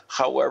encounter,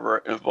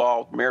 however,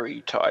 involved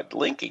Mary Todd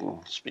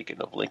Lincoln,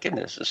 speaking of Lincoln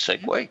as a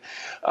segue,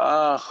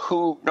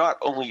 who not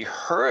only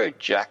heard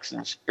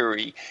Jackson's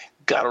eerie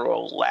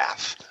guttural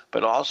laugh,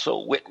 but also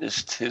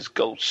witnessed his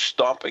ghost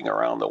stomping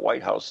around the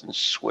White House and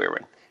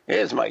swearing.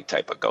 Here's my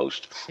type of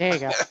ghost. There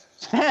you go.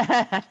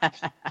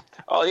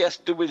 All he has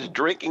to do is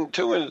drinking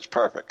too, and it's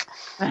perfect.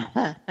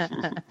 All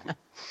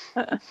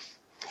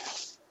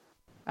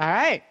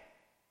right.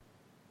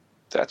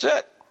 That's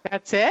it.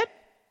 That's it?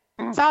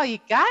 That's all you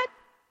got?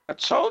 I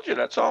told you,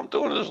 that's all I'm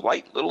doing is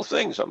light little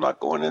things. I'm not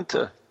going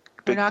into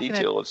big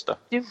detail and stuff.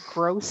 Do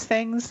gross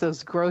things,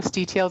 those gross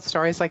detailed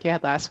stories like you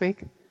had last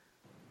week?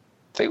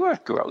 They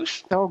weren't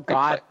gross. Oh,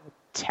 God.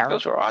 Terrible.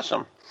 Those were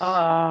awesome.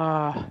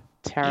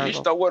 Terrible. You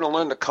just don't want to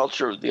learn the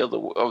culture of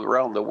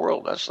around the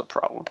world. That's the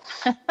problem.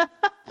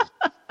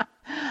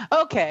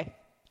 Okay.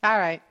 All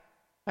right.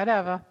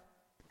 Whatever.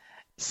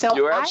 So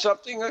you have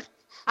something?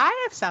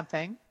 I have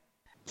something.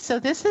 So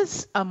this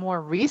is a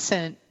more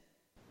recent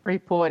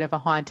report of a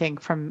haunting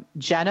from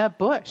Jenna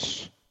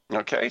Bush.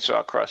 Okay, so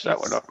I'll cross that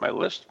one off my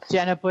list.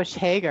 Jenna Bush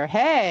Hager.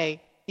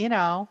 Hey,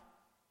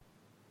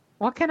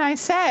 what can I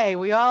say?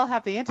 We all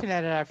have the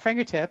internet at our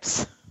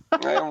fingertips.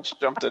 I almost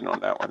jumped in on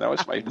that one. That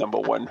was my number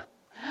one.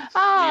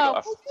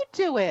 Oh, well, you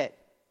do it.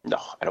 No,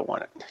 I don't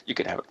want it. You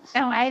can have it.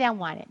 No, I don't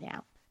want it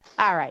now.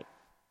 All right.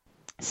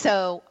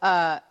 So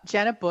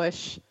Jenna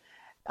Bush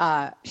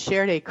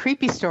shared a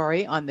creepy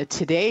story on the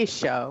Today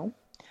Show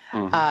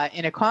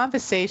in a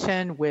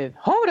conversation with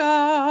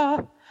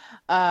Hoda.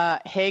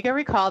 Hager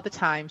recalled the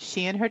time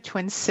she and her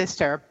twin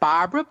sister,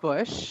 Barbara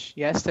Bush,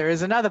 yes, there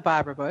is another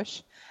Barbara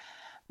Bush,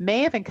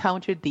 may have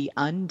encountered the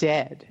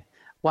undead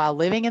while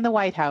living in the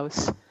White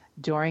House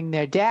during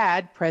their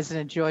dad,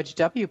 President George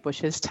W.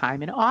 Bush's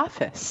time in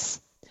office.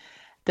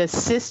 The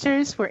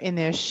sisters were in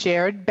their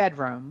shared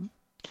bedroom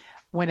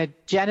when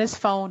Jenna's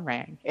phone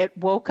rang. It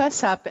woke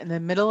us up in the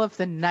middle of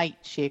the night,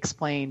 she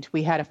explained.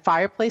 We had a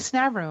fireplace in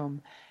our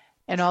room,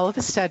 and all of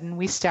a sudden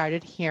we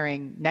started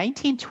hearing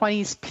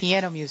 1920s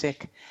piano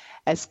music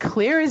as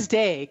clear as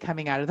day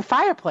coming out of the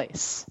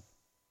fireplace.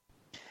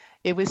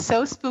 It was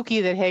so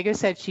spooky that Hager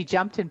said she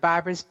jumped in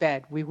Barbara's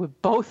bed. We were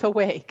both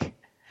awake.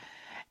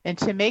 And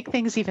to make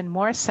things even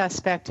more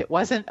suspect, it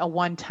wasn't a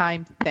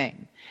one-time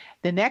thing.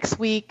 The next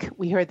week,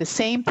 we heard the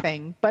same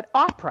thing, but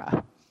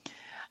opera.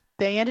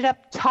 They ended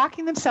up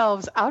talking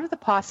themselves out of the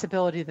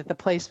possibility that the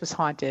place was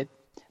haunted,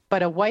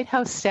 but a White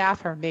House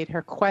staffer made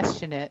her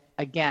question it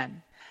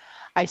again.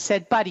 I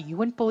said, buddy, you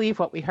wouldn't believe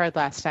what we heard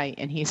last night.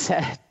 And he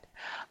said,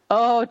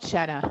 oh,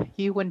 Jenna,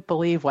 you wouldn't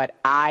believe what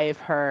I've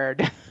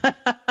heard.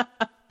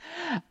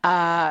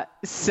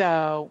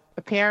 So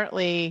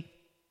apparently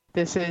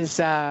this is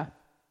a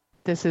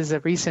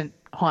recent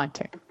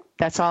haunting.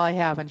 That's all I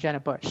have on Jenna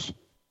Bush.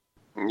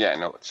 Yeah,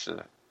 no, it's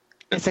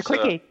a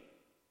quickie.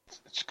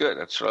 It's good.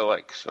 That's what I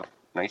like. So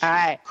nice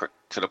and quick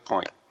to the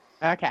point.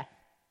 Okay.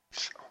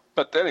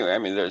 But anyway, I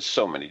mean, there's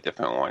so many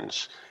different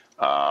ones.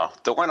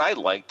 The one I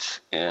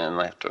liked,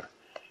 and I have to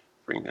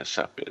bring this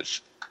up,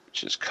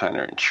 which is kind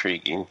of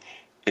intriguing,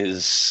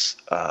 is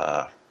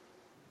The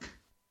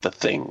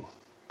Thing.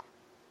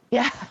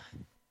 Yeah.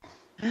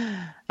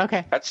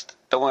 Okay. That's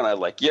the one I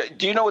like. Yeah.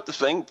 Do you know what The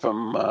Thing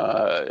from?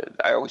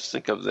 I always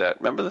think of that.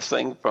 Remember The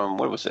Thing from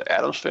what was it?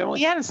 Addams Family.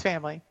 The Addams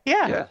Family.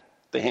 Yeah. Yeah.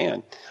 The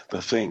hand.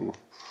 The Thing.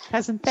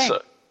 Hasn't Thing.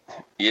 So,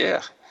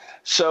 yeah.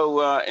 So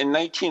in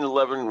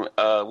 1911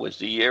 was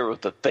the year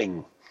of The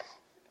Thing,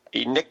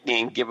 a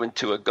nickname given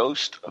to a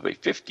ghost of a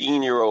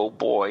 15-year-old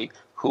boy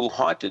who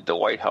haunted the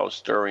White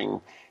House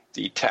during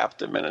the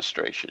Taft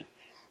administration.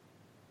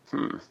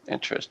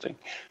 Interesting.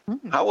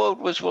 How old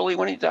was Willie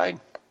when he died?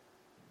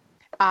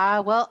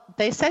 Well,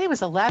 they said he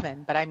was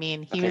 11, but I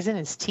mean, he was in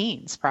his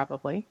teens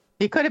probably.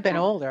 He could have been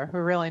older. Who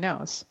really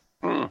knows?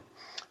 I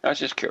was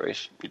just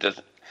curious. He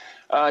doesn't.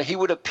 He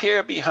would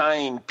appear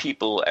behind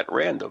people at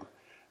random,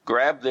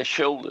 grab their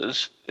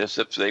shoulders as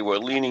if they were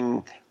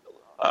leaning,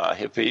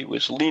 if he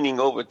was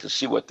leaning over to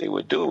see what they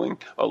were doing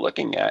or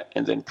looking at,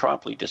 and then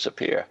promptly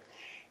disappear.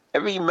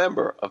 Every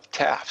member of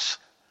Taft's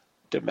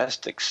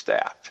domestic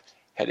staff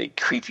had a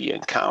creepy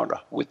encounter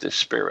with the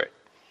spirit,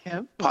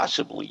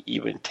 possibly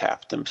even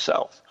Taft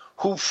himself,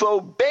 who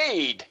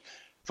forbade,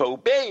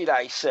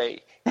 I say,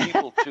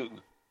 people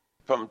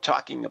from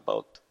talking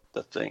about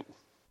the thing.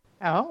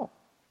 Oh,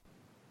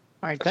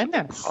 my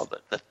goodness. Called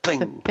it, the Thing.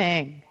 The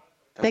Thing.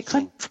 They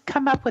couldn't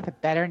come up with a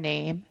better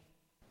name.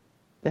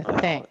 The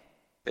Thing.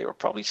 They were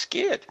probably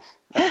scared.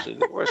 Actually,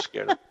 they were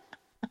scared.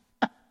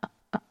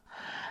 All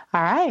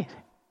right.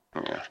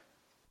 Yeah.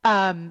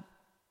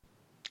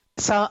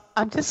 So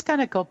I'm just going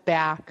to go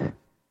back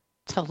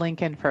to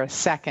Lincoln for a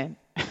second.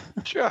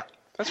 Sure,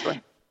 that's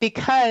fine.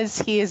 Because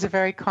he is a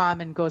very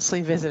common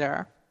ghostly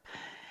visitor.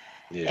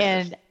 Yes.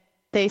 And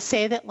they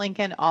say that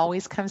Lincoln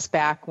always comes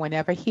back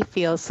whenever he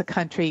feels the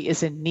country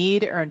is in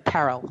need or in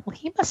peril. Well,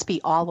 he must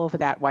be all over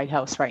that White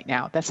House right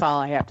now. That's all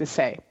I have to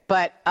say.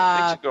 But things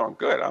are going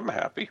good. I'm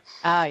happy.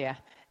 Oh, yeah.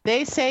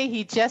 They say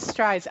he just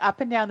strides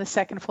up and down the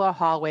second floor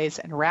hallways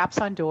and raps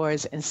on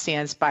doors and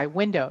stands by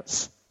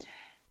windows.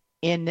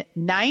 In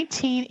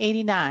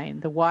 1989,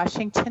 the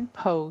Washington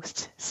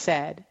Post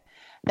said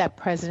that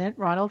President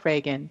Ronald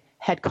Reagan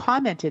had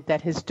commented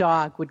that his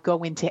dog would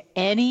go into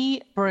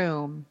any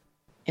room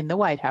in the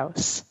White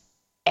House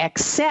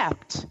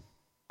except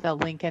the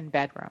Lincoln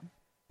bedroom.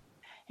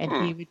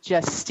 And he would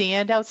just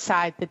stand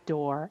outside the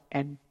door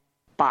and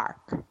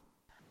bark.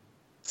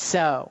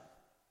 So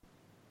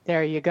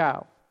there you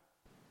go.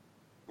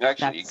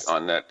 Actually,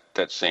 on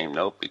that same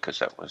note, because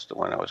that was the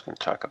one I was going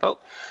to talk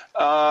about,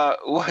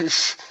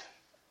 was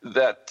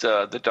that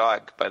the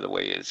dog, by the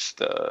way, is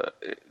the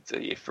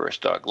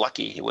first dog.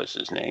 Lucky was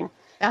his name.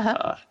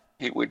 Uh-huh.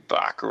 He would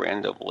bark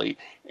randomly.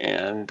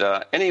 And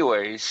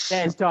anyways,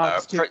 There's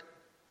dogs too.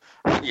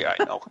 Yeah,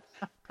 I know.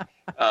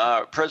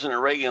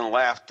 President Reagan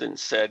laughed and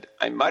said,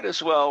 "I might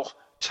as well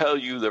tell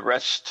you the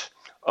rest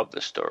of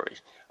the story.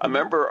 A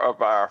member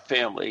of our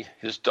family,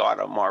 his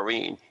daughter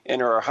Maureen,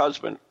 and her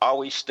husband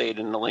always stayed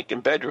in the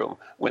Lincoln bedroom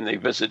when they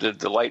visited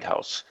the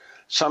lighthouse.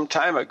 Some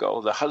time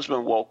ago, the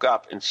husband woke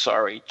up and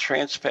saw a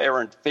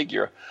transparent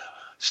figure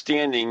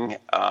standing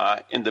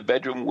in the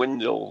bedroom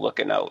window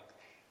looking out.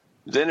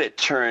 Then it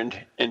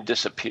turned and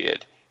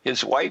disappeared.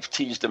 His wife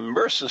teased him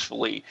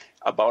mercilessly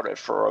about it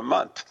for a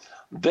month.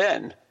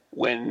 Then,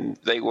 when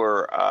they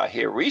were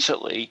here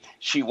recently,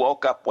 she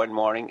woke up one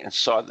morning and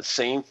saw the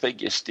same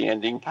figure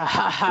standing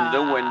in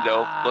the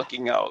window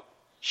looking out.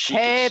 She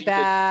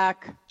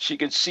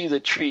could see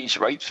the trees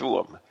right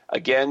through them.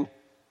 Again,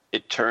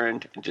 it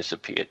turned and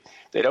disappeared.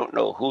 They don't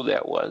know who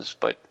that was,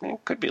 but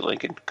it could be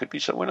Lincoln, could be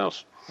someone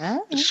else.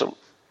 So,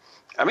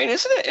 I mean,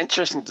 isn't it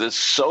interesting? There's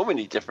so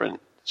many different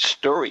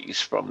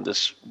stories from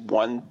this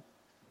one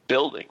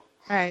building.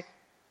 Right.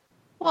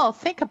 Well,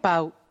 think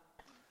about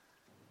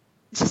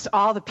just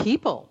all the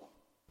people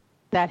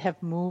that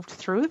have moved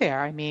through there.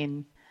 I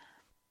mean,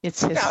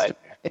 it's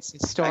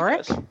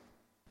historic.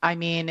 I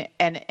mean,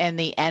 and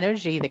the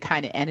energy, the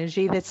kind of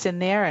energy that's in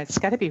there, it's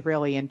got to be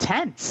really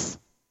intense.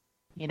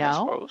 You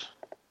know?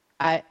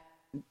 I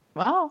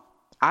suppose.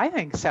 I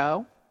think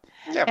so.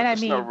 Yeah, but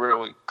there's no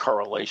really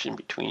correlation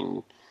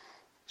between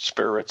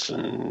spirits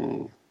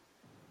and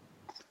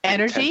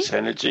energy? Intense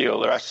energy or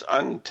less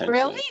intense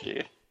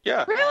energy.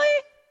 Yeah.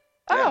 Really?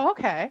 Oh,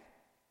 okay.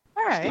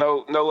 All right.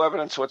 No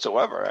evidence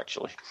whatsoever,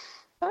 actually.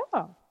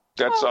 Oh.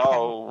 That's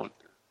all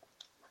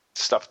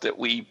stuff that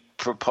we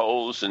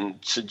propose and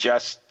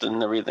suggest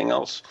and everything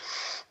else.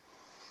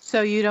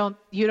 So you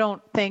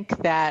don't think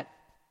that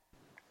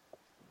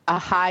a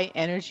high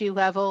energy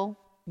level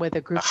with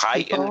a group of people?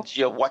 A high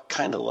energy of what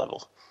kind of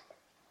level?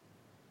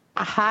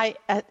 A high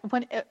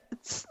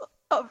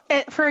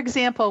for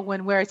example,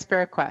 when we're at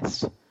Spirit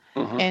Quest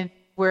and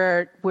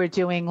we're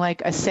doing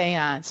like a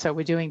seance, or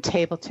we're doing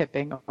table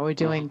tipping, or we're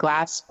doing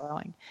glass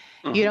swirling,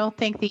 you don't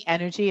think the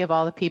energy of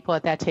all the people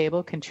at that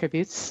table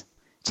contributes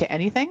to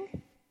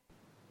anything?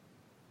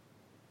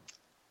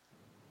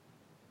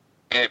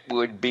 It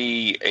would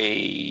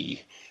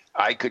be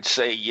I could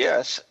say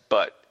yes,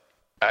 but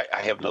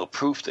I have no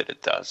proof that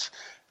it does.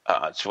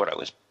 It's what I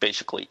was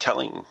basically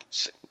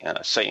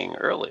saying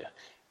earlier,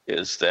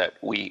 is that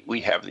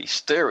we have these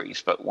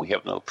theories, but we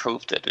have no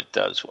proof that it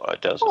does.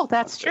 Well,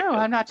 that's true.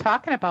 I'm not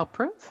talking about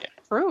proof. Yeah.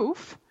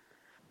 Proof.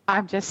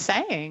 I'm just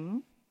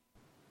saying,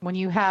 when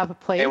you have a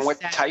place. And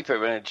what type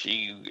of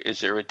energy?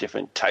 Is there a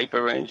different type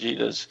of energy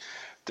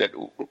that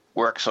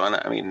works on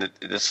it? I mean,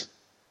 there's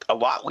a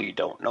lot we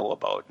don't know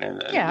about,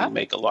 and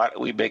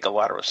we make a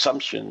lot of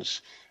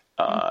assumptions.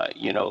 About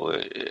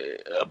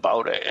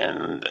it,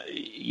 and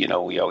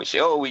we always say,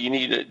 you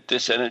need it.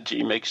 This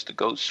energy makes the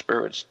ghost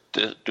spirits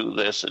do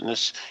this, and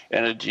this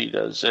energy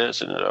does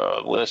this, and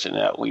this and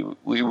that.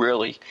 We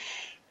really,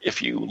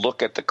 if you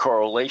look at the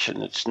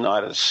correlation, it's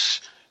not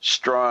as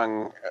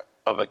strong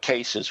of a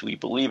case as we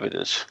believe it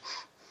is.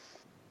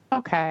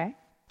 Okay.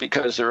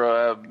 Because there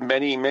are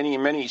many, many,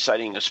 many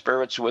sightings of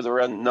spirits where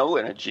there are no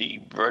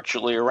energy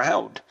virtually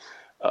around.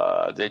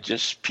 They're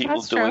just people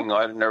doing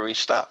ordinary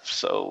stuff.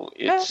 So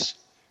it's.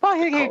 Well,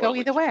 here you go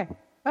either way.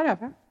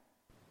 Whatever.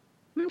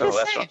 That's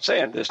what I'm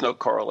saying. There's no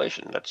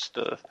correlation. That's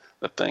the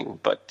thing.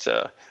 But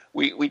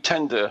we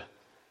tend to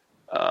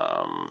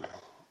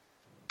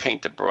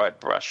paint a broad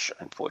brush,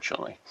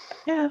 unfortunately.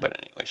 Yeah.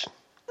 But anyways.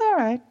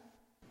 All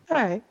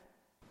right.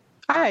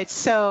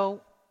 So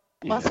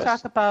let's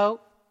talk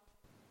about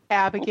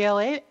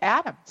Abigail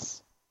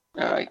Adams.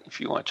 All right,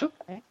 if you want to.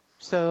 Okay.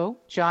 So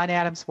John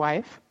Adams'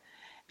 wife.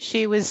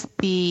 She was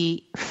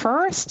the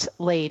first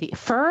lady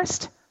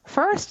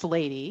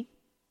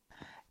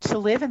to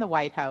live in the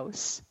White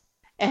House,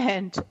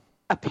 and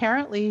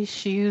apparently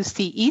she used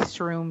the East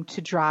Room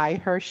to dry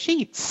her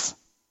sheets.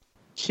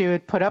 She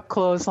would put up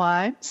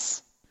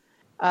clotheslines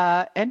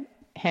and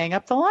hang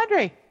up the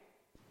laundry.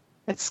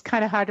 It's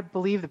kind of hard to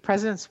believe the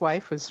president's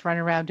wife was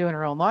running around doing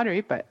her own laundry,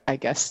 but I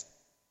guess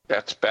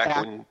that's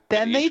back when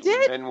then they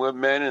did. Men were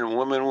men and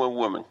women were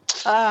women.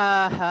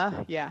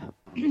 Yeah.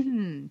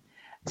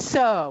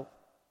 So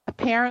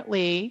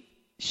apparently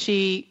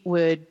she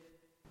would,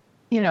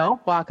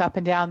 walk up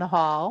and down the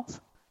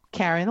halls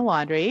carrying the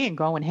laundry and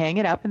go and hang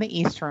it up in the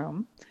East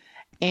Room.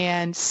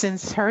 And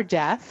since her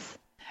death,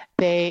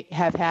 they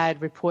have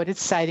had reported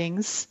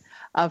sightings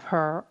of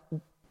her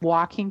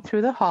walking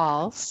through the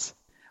halls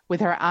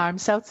with her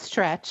arms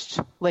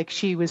outstretched like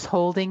she was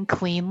holding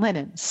clean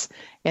linens.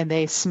 And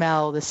they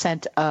smell the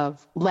scent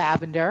of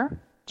lavender,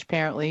 which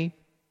apparently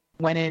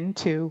went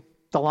into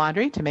the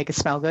laundry to make it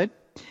smell good.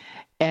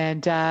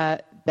 And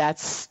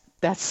that's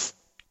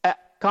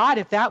God,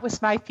 if that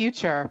was my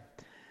future,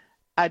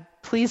 I'd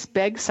please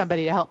beg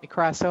somebody to help me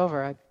cross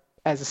over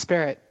as a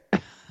spirit.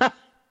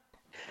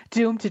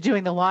 Doomed to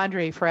doing the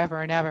laundry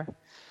forever and ever.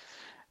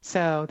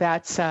 So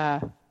that's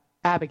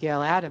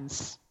Abigail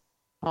Adams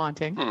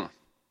haunting.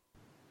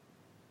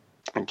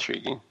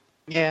 Intriguing.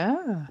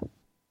 Yeah.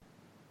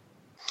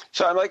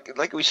 So,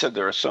 like we said,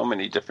 there are so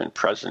many different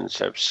presidents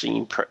have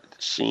seen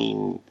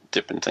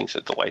different things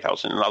at the White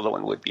House, and another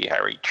one would be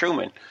Harry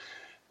Truman.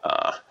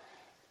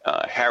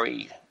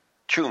 Harry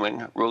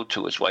Truman wrote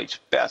to his wife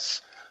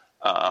Beth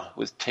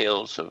with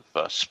tales of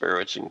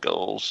spirits and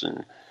ghouls,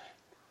 and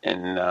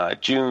in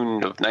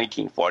June of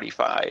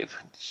 1945,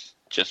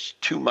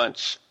 just 2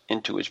 months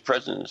into his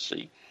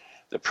presidency,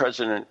 the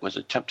president was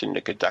attempting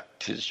to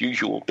conduct his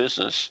usual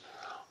business,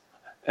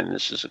 and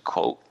this is a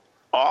quote,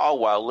 all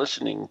while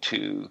listening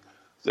to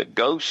the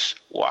ghosts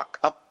walk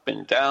up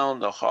and down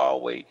the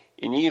hallway,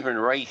 and even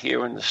right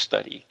here in the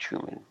study.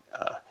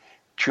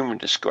 Truman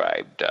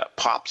described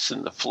pops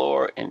in the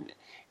floor and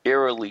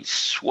eerily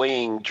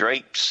swaying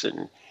drapes,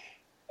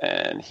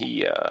 and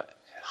he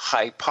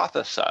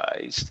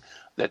hypothesized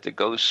that the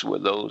ghosts were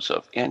those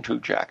of Andrew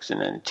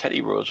Jackson and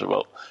Teddy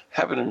Roosevelt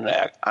having an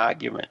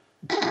argument.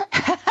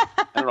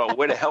 I don't know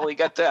where the hell he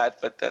got that,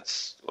 but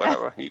that's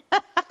whatever.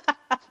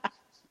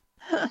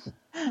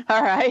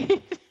 All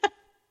right.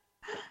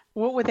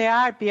 What would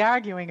they be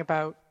arguing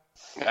about?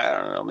 I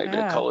don't know. Maybe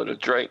the color of the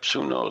drapes.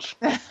 Who knows?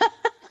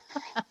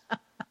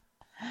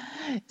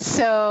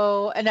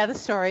 So another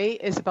story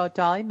is about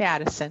Dolly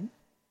Madison.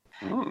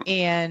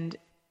 And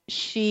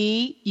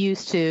she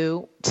used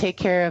to take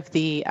care of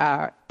the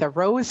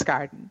Rose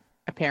Garden,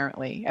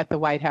 apparently, at the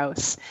White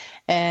House.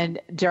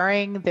 And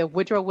during the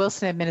Woodrow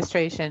Wilson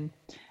administration,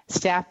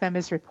 staff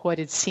members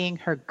reported seeing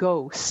her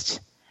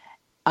ghost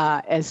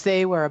as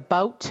they were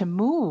about to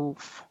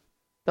move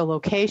the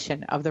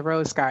location of the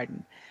Rose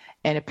Garden.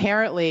 And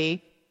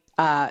apparently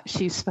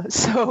she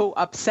so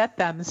upset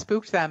them,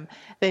 spooked them,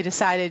 they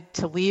decided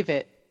to leave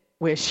it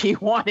where she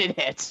wanted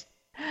it.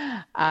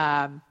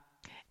 And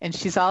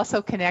she's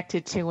also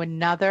connected to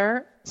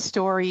another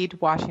storied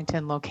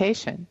Washington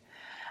location.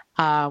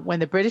 When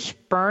the British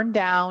burned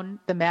down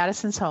the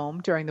Madison's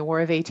home during the War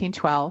of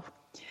 1812,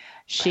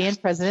 she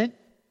and President...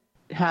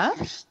 Huh?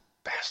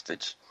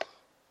 Bastards.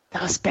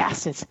 Those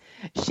bastards.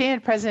 She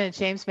and President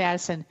James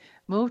Madison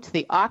moved to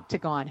the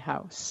Octagon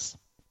House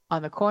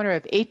on the corner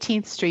of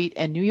 18th Street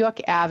and New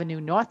York Avenue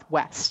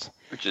Northwest.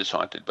 Which is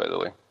haunted, by the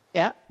way.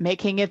 Yeah,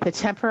 making it the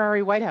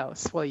temporary White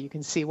House. Well, you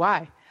can see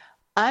why.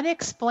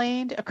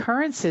 Unexplained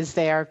occurrences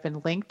there have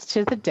been linked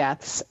to the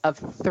deaths of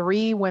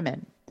 3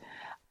 women,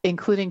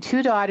 including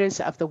 2 daughters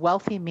of the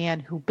wealthy man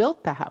who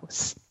built the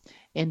house.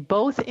 In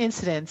both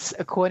incidents,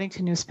 according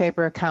to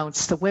newspaper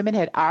accounts, the women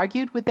had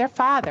argued with their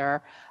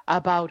father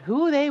about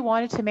who they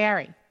wanted to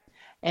marry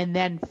and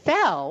then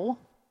fell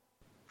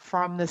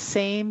from the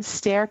same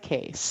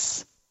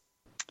staircase.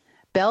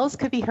 Bells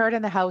could be heard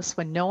in the house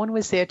when no one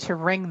was there to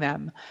ring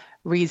them,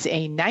 reads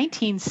a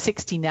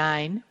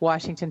 1969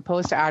 Washington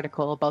Post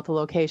article about the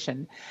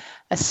location.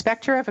 A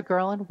specter of a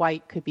girl in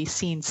white could be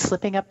seen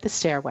slipping up the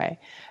stairway.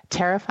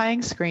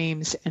 Terrifying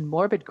screams and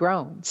morbid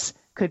groans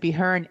could be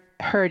heard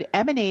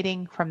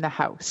emanating from the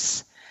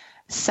house.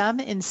 Some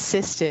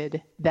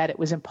insisted that it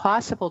was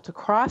impossible to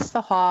cross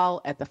the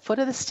hall at the foot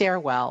of the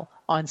stairwell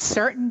on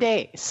certain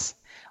days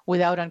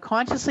without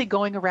unconsciously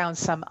going around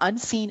some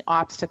unseen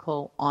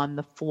obstacle on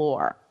the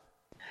floor.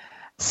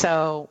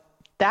 So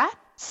that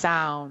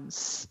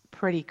sounds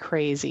pretty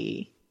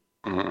crazy.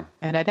 Mm-hmm.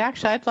 And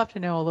I'd love to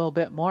know a little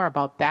bit more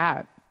about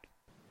that.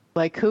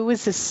 Like, who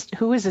is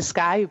this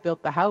guy who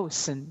built the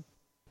house, and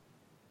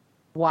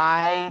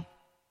why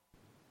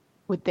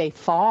would they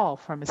fall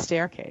from a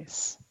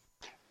staircase?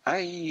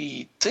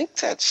 I think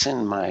that's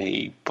in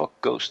my book,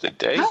 Ghost a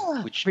Day,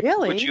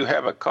 really? Which you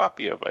have a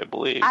copy of, I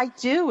believe. I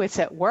do. It's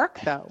at work,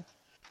 though.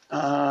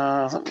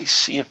 Let me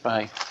see if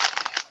I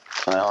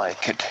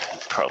could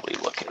probably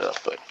look it up,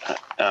 but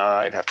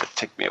it'd have to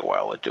take me a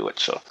while to do it.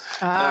 So,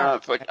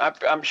 but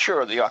I'm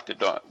sure the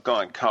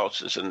Octagon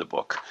House is in the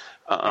book.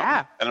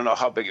 Yeah. I don't know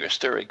how big of a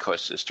story,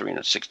 because there's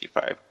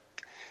 365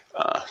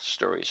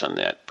 stories on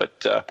that.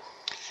 But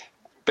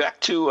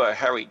back to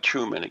Harry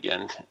Truman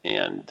again,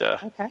 and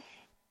okay.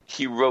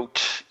 He wrote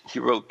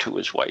to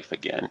his wife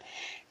again,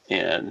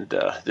 and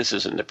this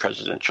is in the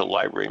Presidential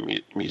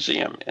Library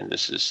Museum, and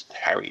this is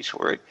Harry's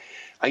word.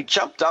 I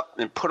jumped up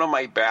and put on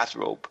my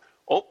bathrobe,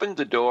 opened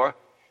the door,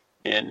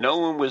 and no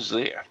one was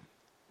there.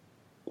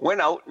 Went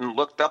out and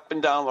looked up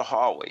and down the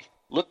hallway,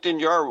 looked in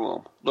your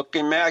room, looked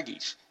in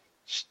Maggie's.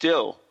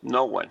 Still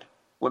no one.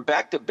 Went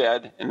back to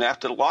bed, and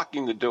after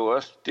locking the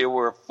door, there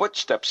were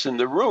footsteps in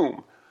the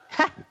room.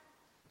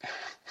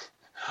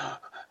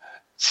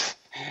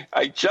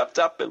 I jumped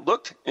up and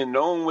looked, and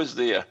no one was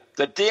there.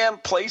 The damn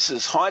place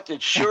is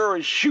haunted, sure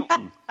as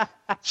shooting.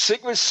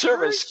 Secret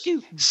Service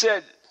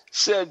said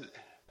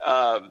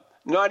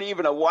not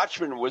even a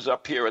watchman was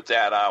up here at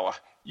that hour.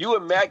 You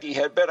and Maggie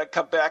had better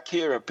come back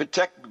here and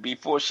protect me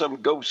before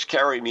some ghosts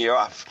carry me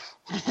off.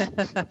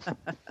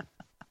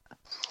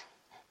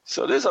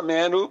 So there's a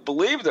man who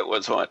believed it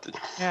was haunted.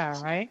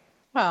 Yeah, right?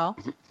 Well,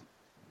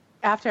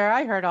 after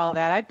I heard all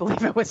that, I'd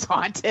believe it was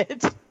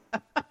haunted.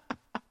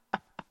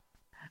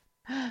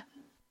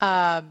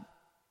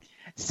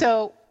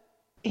 So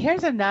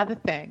here's another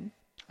thing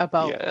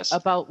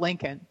about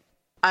Lincoln.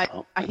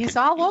 He's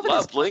all over this.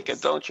 Love Lincoln,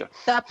 don't you?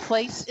 The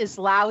place is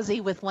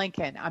lousy with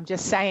Lincoln. I'm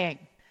just saying.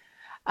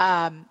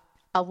 A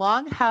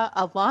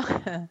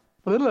longtime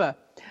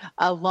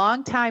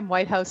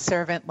White House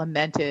servant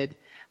lamented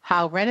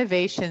how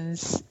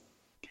renovations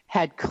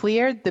had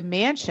cleared the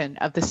mansion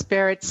of the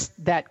spirits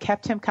that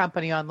kept him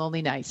company on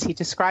lonely nights. He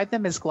described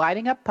them as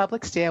gliding up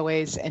public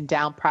stairways and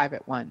down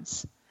private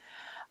ones.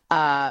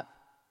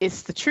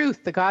 It's the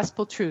truth, the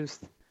gospel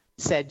truth,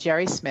 said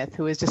Jerry Smith,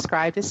 who is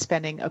described as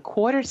spending a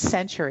quarter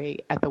century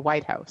at the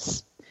White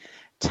House.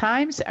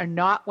 Times are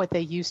not what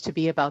they used to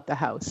be about the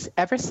house.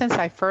 Ever since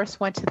I first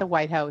went to the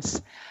White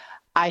House,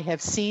 I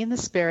have seen the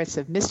spirits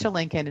of Mr.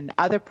 Lincoln and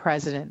other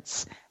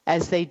presidents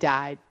as they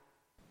died.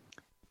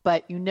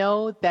 But you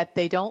know that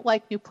they don't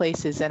like new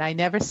places, and I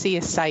never see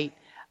a sight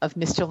of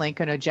Mr.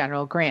 Lincoln or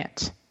General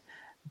Grant.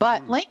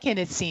 But Lincoln,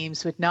 it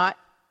seems, would not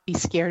be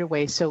scared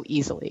away so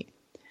easily.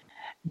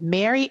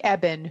 Mary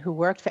Eben, who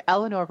worked for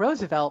Eleanor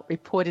Roosevelt,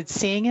 reported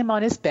seeing him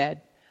on his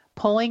bed,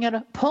 pulling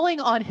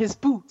on his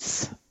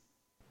boots.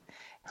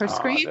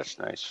 That's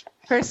nice.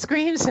 Her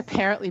screams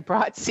apparently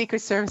brought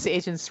Secret Service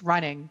agents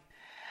running.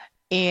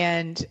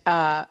 And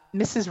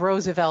Mrs.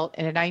 Roosevelt,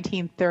 in a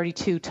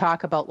 1932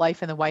 talk about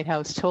life in the White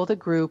House, told a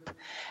group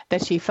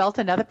that she felt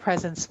another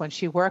presence when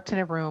she worked in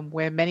a room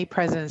where many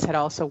presidents had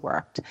also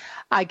worked.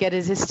 I get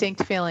a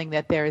distinct feeling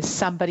that there is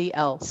somebody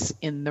else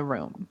in the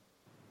room.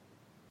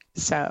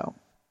 So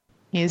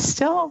he's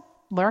still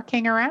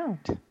lurking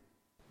around.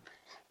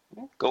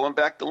 Going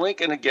back to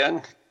Lincoln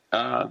again,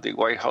 the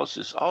White House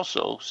is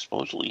also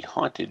supposedly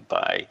haunted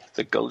by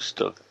the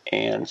ghost of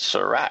Anne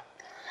Surratt.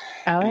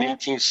 In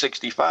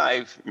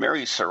 1865,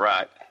 Mary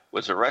Surratt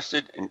was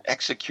arrested and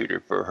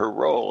executed for her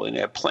role in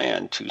their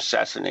plan to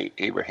assassinate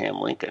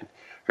Abraham Lincoln.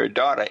 Her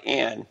daughter,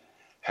 Anne,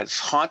 has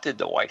haunted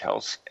the White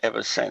House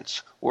ever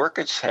since.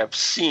 Workers have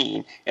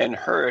seen and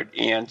heard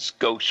Anne's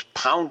ghost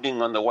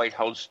pounding on the White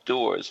House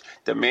doors,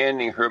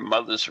 demanding her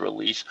mother's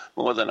release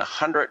more than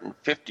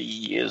 150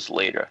 years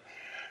later.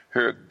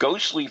 Her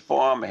ghostly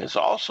form has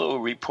also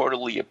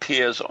reportedly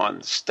appears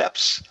on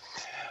steps,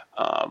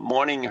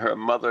 mourning her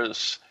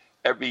mother's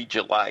every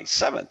July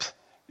 7th,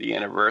 the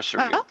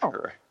anniversary of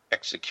her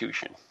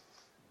execution.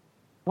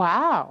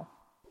 Wow.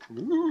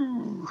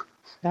 Ooh.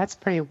 That's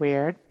pretty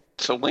weird.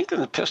 So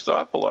Lincoln pissed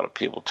off a lot of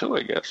people too,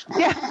 I guess.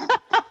 Yeah.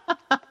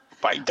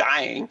 By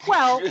dying.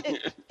 Well,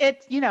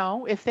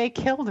 if they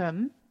killed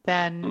him,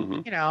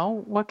 then,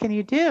 what can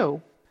you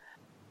do?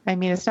 I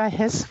mean, it's not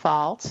his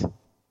fault.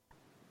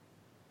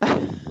 Well,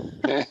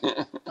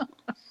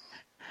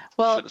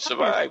 should have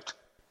survived.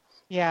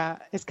 Yeah,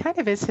 it kind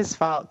of is his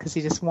fault because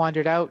he just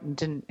wandered out and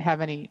didn't have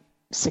any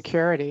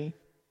security.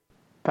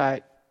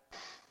 But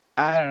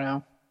I don't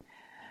know.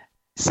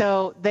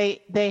 So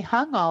they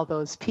hung all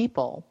those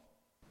people.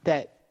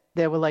 That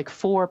there were like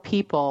 4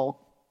 people,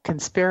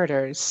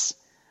 conspirators,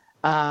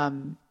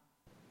 and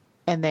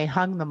they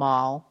hung them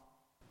all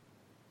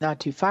not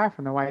too far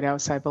from the White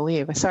House, I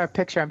believe. I saw a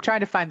picture. I'm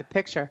trying to find the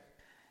picture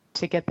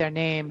to get their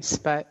names,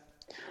 but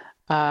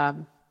I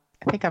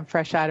think I'm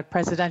fresh out of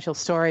presidential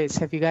stories.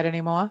 Have you got any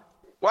more?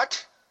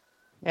 What?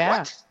 Yeah.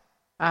 What?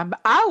 I'm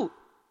out.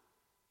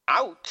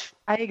 Out?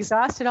 I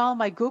exhausted all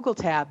my Google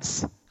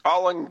tabs.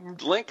 All on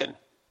Lincoln.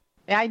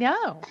 I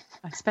know.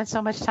 I spent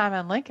so much time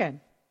on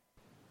Lincoln.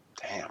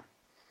 Damn.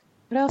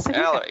 What else have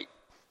you got?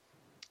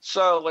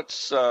 So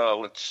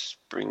let's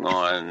bring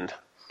on.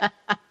 Let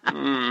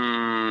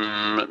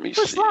me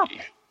Who's see. Left?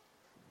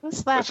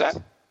 Who's left? What's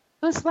that?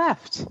 Who's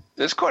left?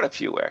 There's quite a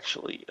few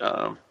actually.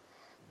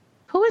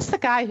 Who is the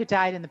guy who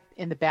died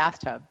in the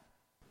bathtub?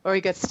 Or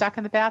he got stuck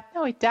in the bath?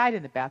 No, he died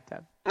in the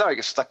bathtub. No, he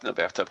got stuck in the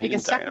bathtub. He got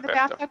stuck in the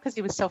bathtub because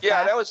he was so fat.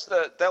 Yeah, that was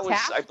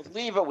Taft? I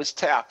believe it was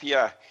Taft.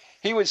 Yeah,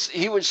 he was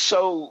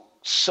so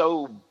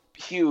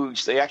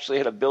huge. They actually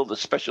had to build a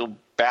special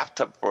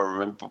bathtub for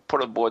him and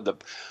put aboard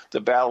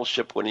the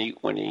battleship when he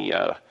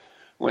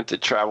went to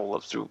travel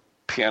through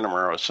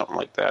Panama or something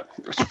like that.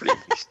 It was pretty.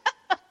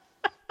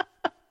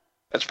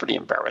 That's pretty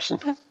embarrassing.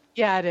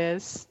 Yeah, it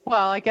is.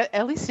 Well, I guess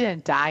at least he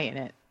didn't die in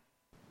it.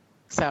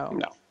 So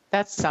no,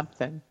 that's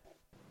something.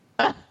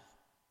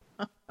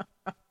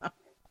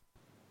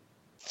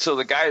 So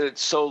the guy that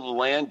sold the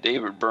land,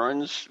 David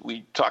Burns,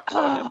 we talked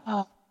about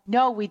him.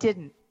 No, we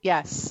didn't.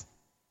 Yes,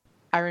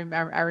 I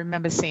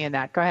remember seeing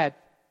that. Go ahead.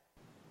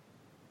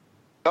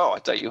 Oh, I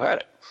thought you had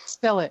it.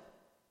 Spill it.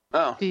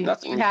 Oh,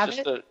 nothing. You have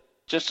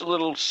Just a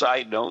little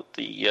side note.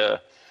 The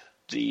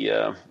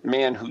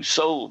man who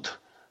sold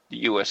the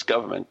U.S.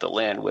 government the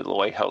land where the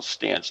White House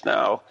stands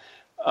now,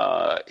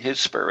 his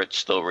spirit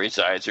still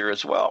resides here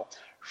as well.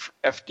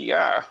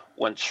 FDR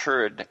once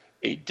heard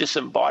a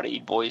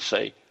disembodied voice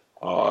say,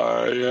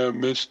 "I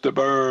am Mr.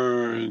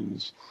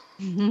 Burns."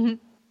 Mm-hmm.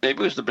 Maybe it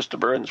was the Mr.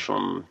 Burns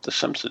from The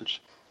Simpsons.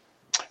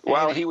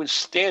 While he was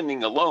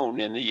standing alone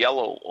in the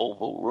yellow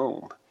Oval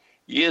Room.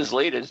 Years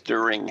later,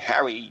 during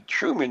Harry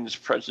Truman's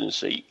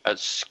presidency, a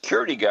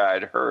security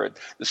guard heard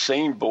the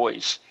same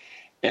voice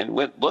and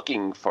went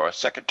looking for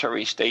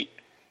Secretary of State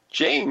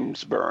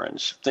James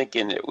Burns,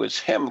 thinking it was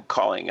him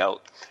calling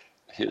out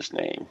his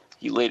name.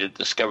 He later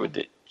discovered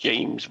that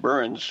James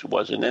Burns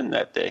wasn't in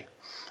that day.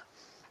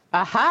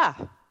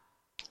 Aha!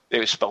 They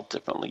were spelled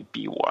differently.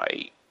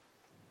 B-Y-R-N-E-S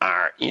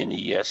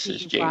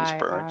is James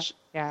Burns.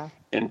 Yeah.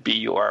 And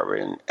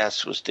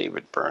B-U-R-N-S was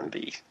David Byrne,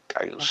 the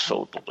guy who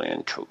sold the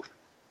land to.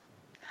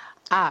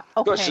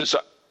 Okay.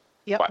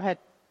 Yep, what? go ahead.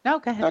 No,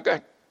 go ahead.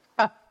 Okay.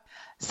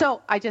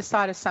 So I just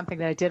thought of something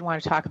that I did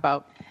want to talk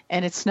about,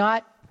 and it's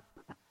not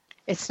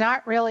a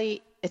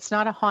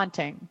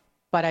haunting,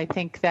 but I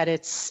think that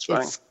it's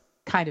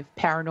kind of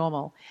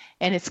paranormal,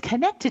 and it's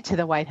connected to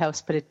the White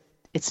House, but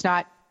it's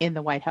not in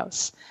the White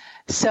House.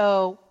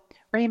 So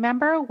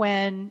remember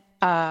when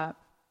John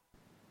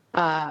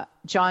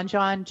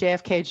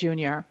JFK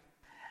Jr.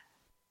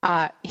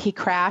 He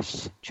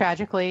crashed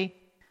tragically.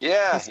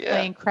 Yeah, his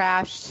plane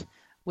crashed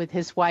with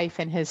his wife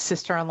and his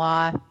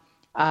sister-in-law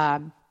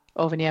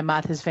over near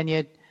Martha's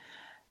Vineyard.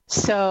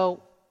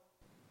 So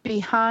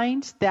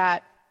behind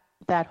that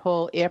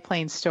whole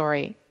airplane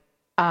story,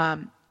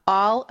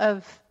 all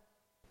of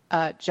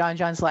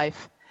John's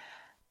life,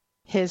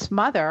 his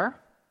mother,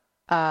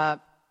 my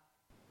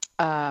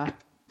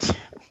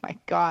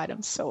God,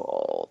 I'm so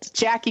old,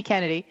 Jackie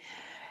Kennedy,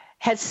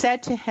 had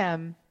said to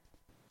him,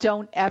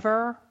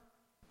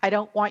 I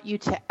don't want you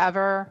to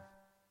ever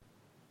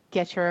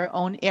get your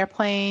own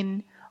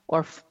airplane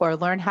or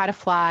learn how to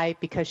fly,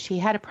 because she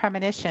had a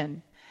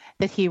premonition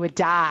that he would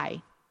die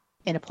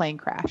in a plane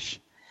crash.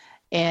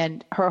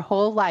 And her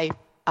whole life,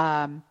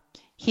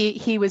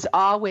 he was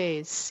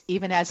always,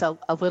 even as a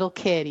little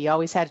kid, he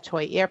always had a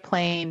toy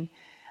airplane,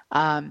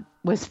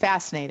 was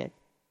fascinated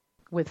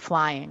with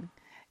flying.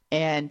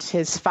 And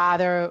his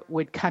father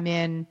would come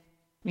in,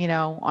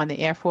 on the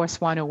Air Force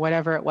One or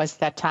whatever it was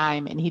at that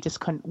time, and he just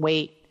couldn't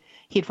wait.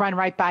 He'd run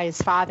right by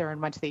his father and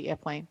went to the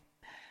airplane.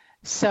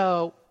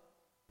 So,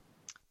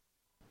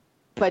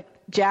 but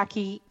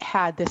Jackie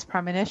had this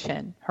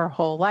premonition her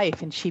whole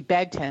life, and she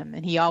begged him,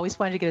 and he always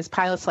wanted to get his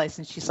pilot's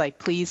license. She's like,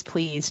 please,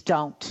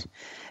 don't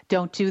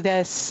do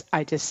this.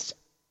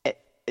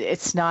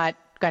 It's not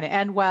going to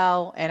end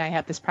well, and I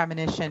have this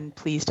premonition.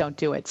 Please don't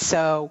do it.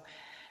 So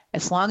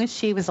as long as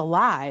she was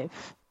alive,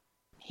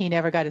 he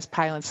never got his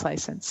pilot's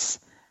license.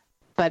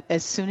 But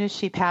as soon as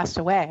she passed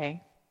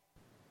away,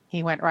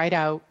 he went right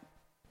out,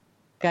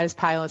 got his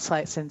pilot's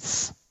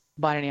license,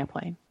 bought an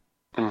airplane.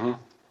 Mm-hmm.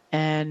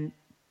 And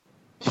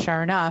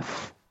sure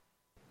enough,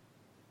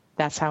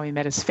 that's how he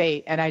met his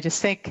fate. And I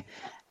just think,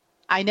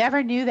 I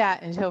never knew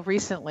that until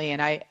recently,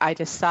 and I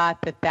just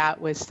thought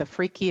that was the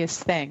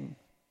freakiest thing.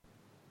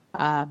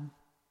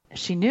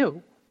 She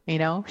knew,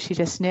 she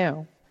just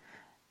knew.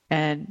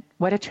 And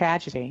what a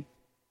tragedy,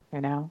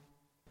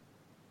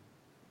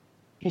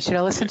 He should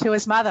have listened to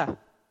his mother.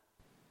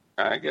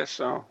 I guess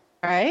so.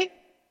 Right?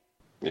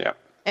 Yeah.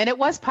 And it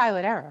was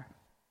pilot error.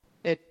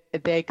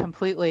 They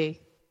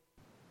completely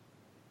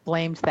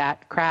blamed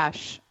that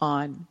crash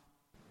on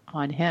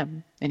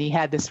him. And he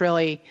had this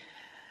really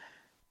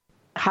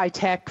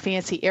high-tech,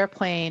 fancy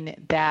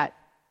airplane that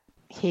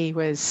he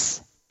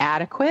was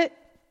adequate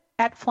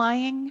at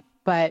flying,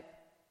 but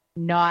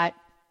not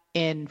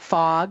in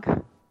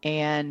fog.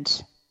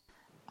 And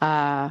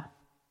I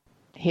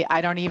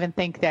don't even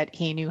think that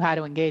he knew how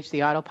to engage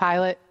the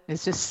autopilot.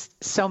 There's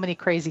just so many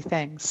crazy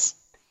things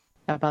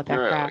about that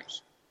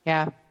crash.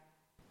 Yeah.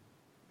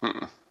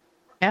 Mm-mm.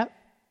 Yep.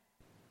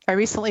 I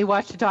recently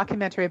watched a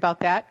documentary about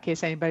that, in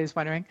case anybody's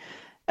wondering.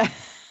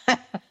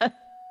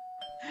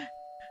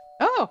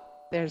 Oh,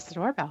 there's the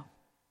doorbell.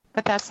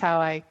 But that's how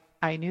I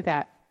knew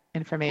that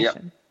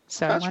information. Yep.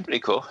 So that's I want pretty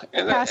cool.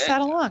 to pass that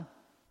along.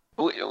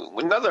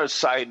 Another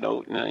side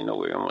note, and I know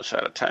we're almost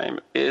out of time,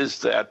 is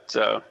that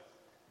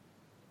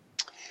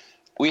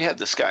we had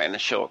this guy on the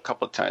show a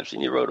couple of times,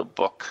 and he wrote a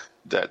book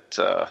that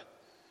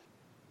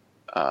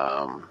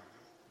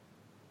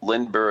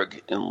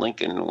Lindbergh and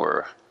Lincoln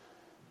were.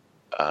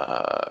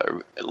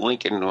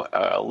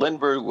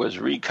 Lindbergh was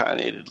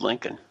reincarnated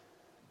Lincoln,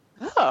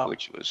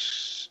 which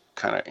was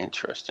kind of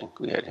interesting.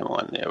 We had him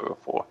on there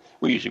before.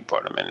 We usually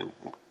brought him in,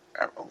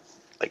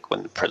 like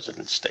when the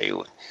President's Day,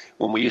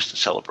 when we used to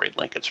celebrate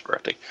Lincoln's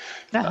birthday.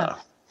 Uh-huh.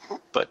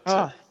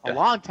 A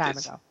long time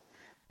ago.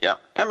 Yeah,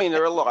 I mean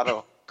there are a lot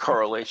of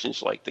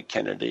correlations, like the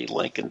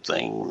Kennedy-Lincoln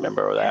thing.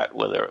 Remember that,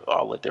 where there are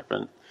all the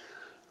different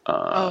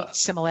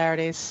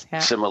similarities. Yeah.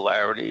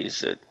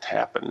 Similarities that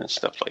happen and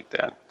stuff like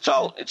that.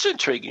 So it's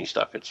intriguing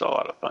stuff. It's a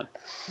lot of fun.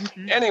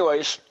 Mm-hmm.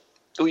 Anyways,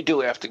 we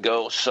do have to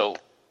go. So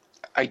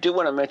I do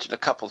want to mention a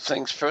couple of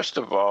things. First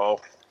of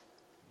all,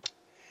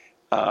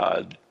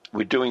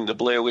 we're doing the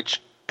Blair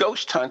Witch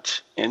Ghost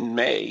Hunt in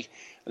May.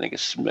 I think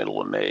it's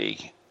middle of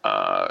May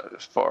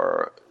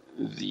for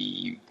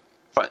the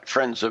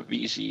Friends of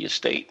VZ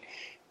Estate.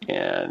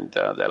 And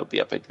that'll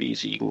be up at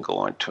VZ. You can go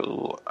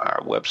onto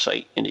our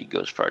website,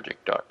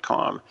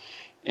 indieghostproject.com,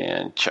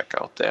 and check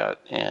out that.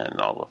 And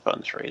all the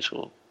funds raised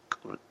will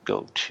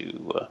go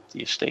to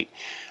the estate.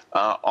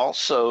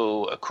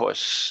 Also, of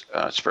course,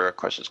 Spirit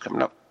Quest is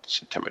coming up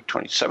September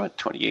 27th,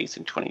 28th,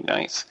 and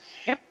 29th.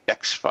 Yep.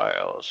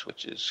 X-Files,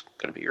 which is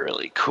going to be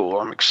really cool.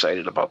 I'm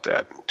excited about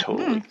that.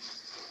 Totally.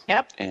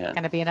 Yep. And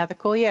Going to be another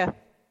cool year.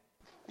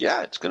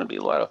 yeah, it's going to be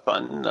a lot of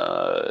fun.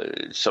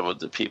 Some of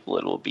the people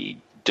that will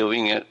be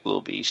doing it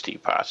will be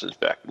Steve Parsons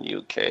back in the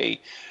UK.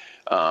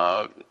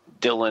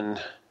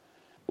 Dylan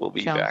will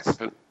be Jones.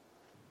 back.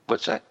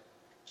 What's that?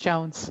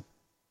 Jones.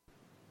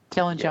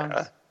 Dylan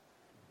Jones.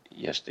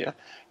 Yes, dear.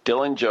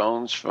 Dylan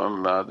Jones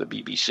from the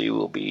BBC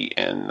will be,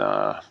 and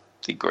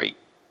the Great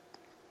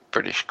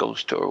British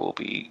Ghost Tour will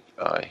be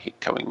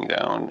coming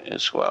down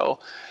as well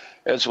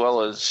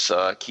as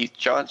Keith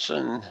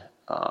Johnson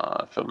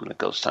from the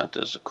Ghost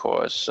Hunters, of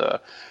course,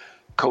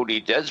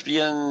 Cody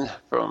Desbian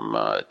from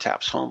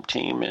TAP's home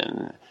team,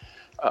 and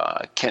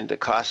Ken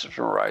DeCosta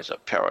from Rise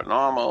Up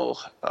Paranormal,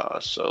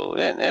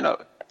 and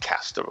a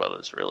cast of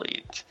others,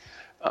 really.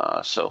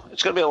 So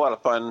it's going to be a lot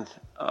of fun.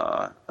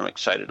 I'm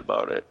excited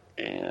about it.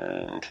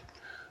 And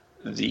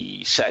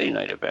the Saturday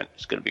night event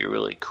is going to be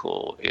really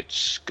cool.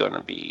 It's going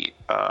to be,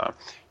 you're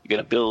going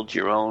to build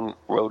your own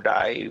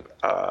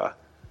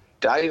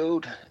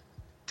diode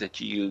that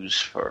you use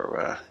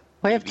for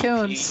We have EVPs.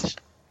 tunes.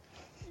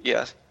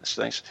 Yeah, that's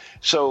nice.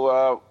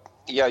 So,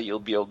 you'll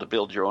be able to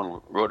build your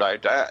own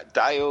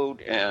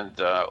diode, and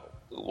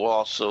we'll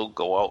also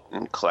go out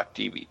and collect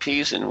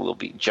EVPs, and we'll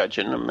be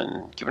judging them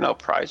and giving out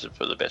prizes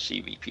for the best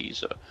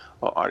EVPs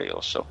or audio.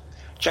 So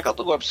check out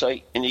the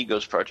website,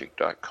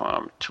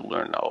 indyghostproject.com, to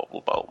learn all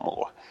about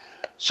more.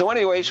 So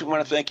anyways, we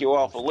want to thank you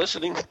all for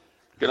listening.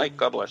 Good night.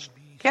 God bless.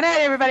 Good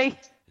night, everybody.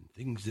 And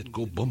things that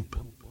go bump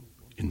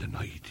in the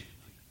night.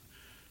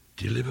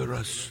 Deliver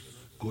us,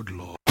 good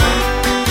Lord.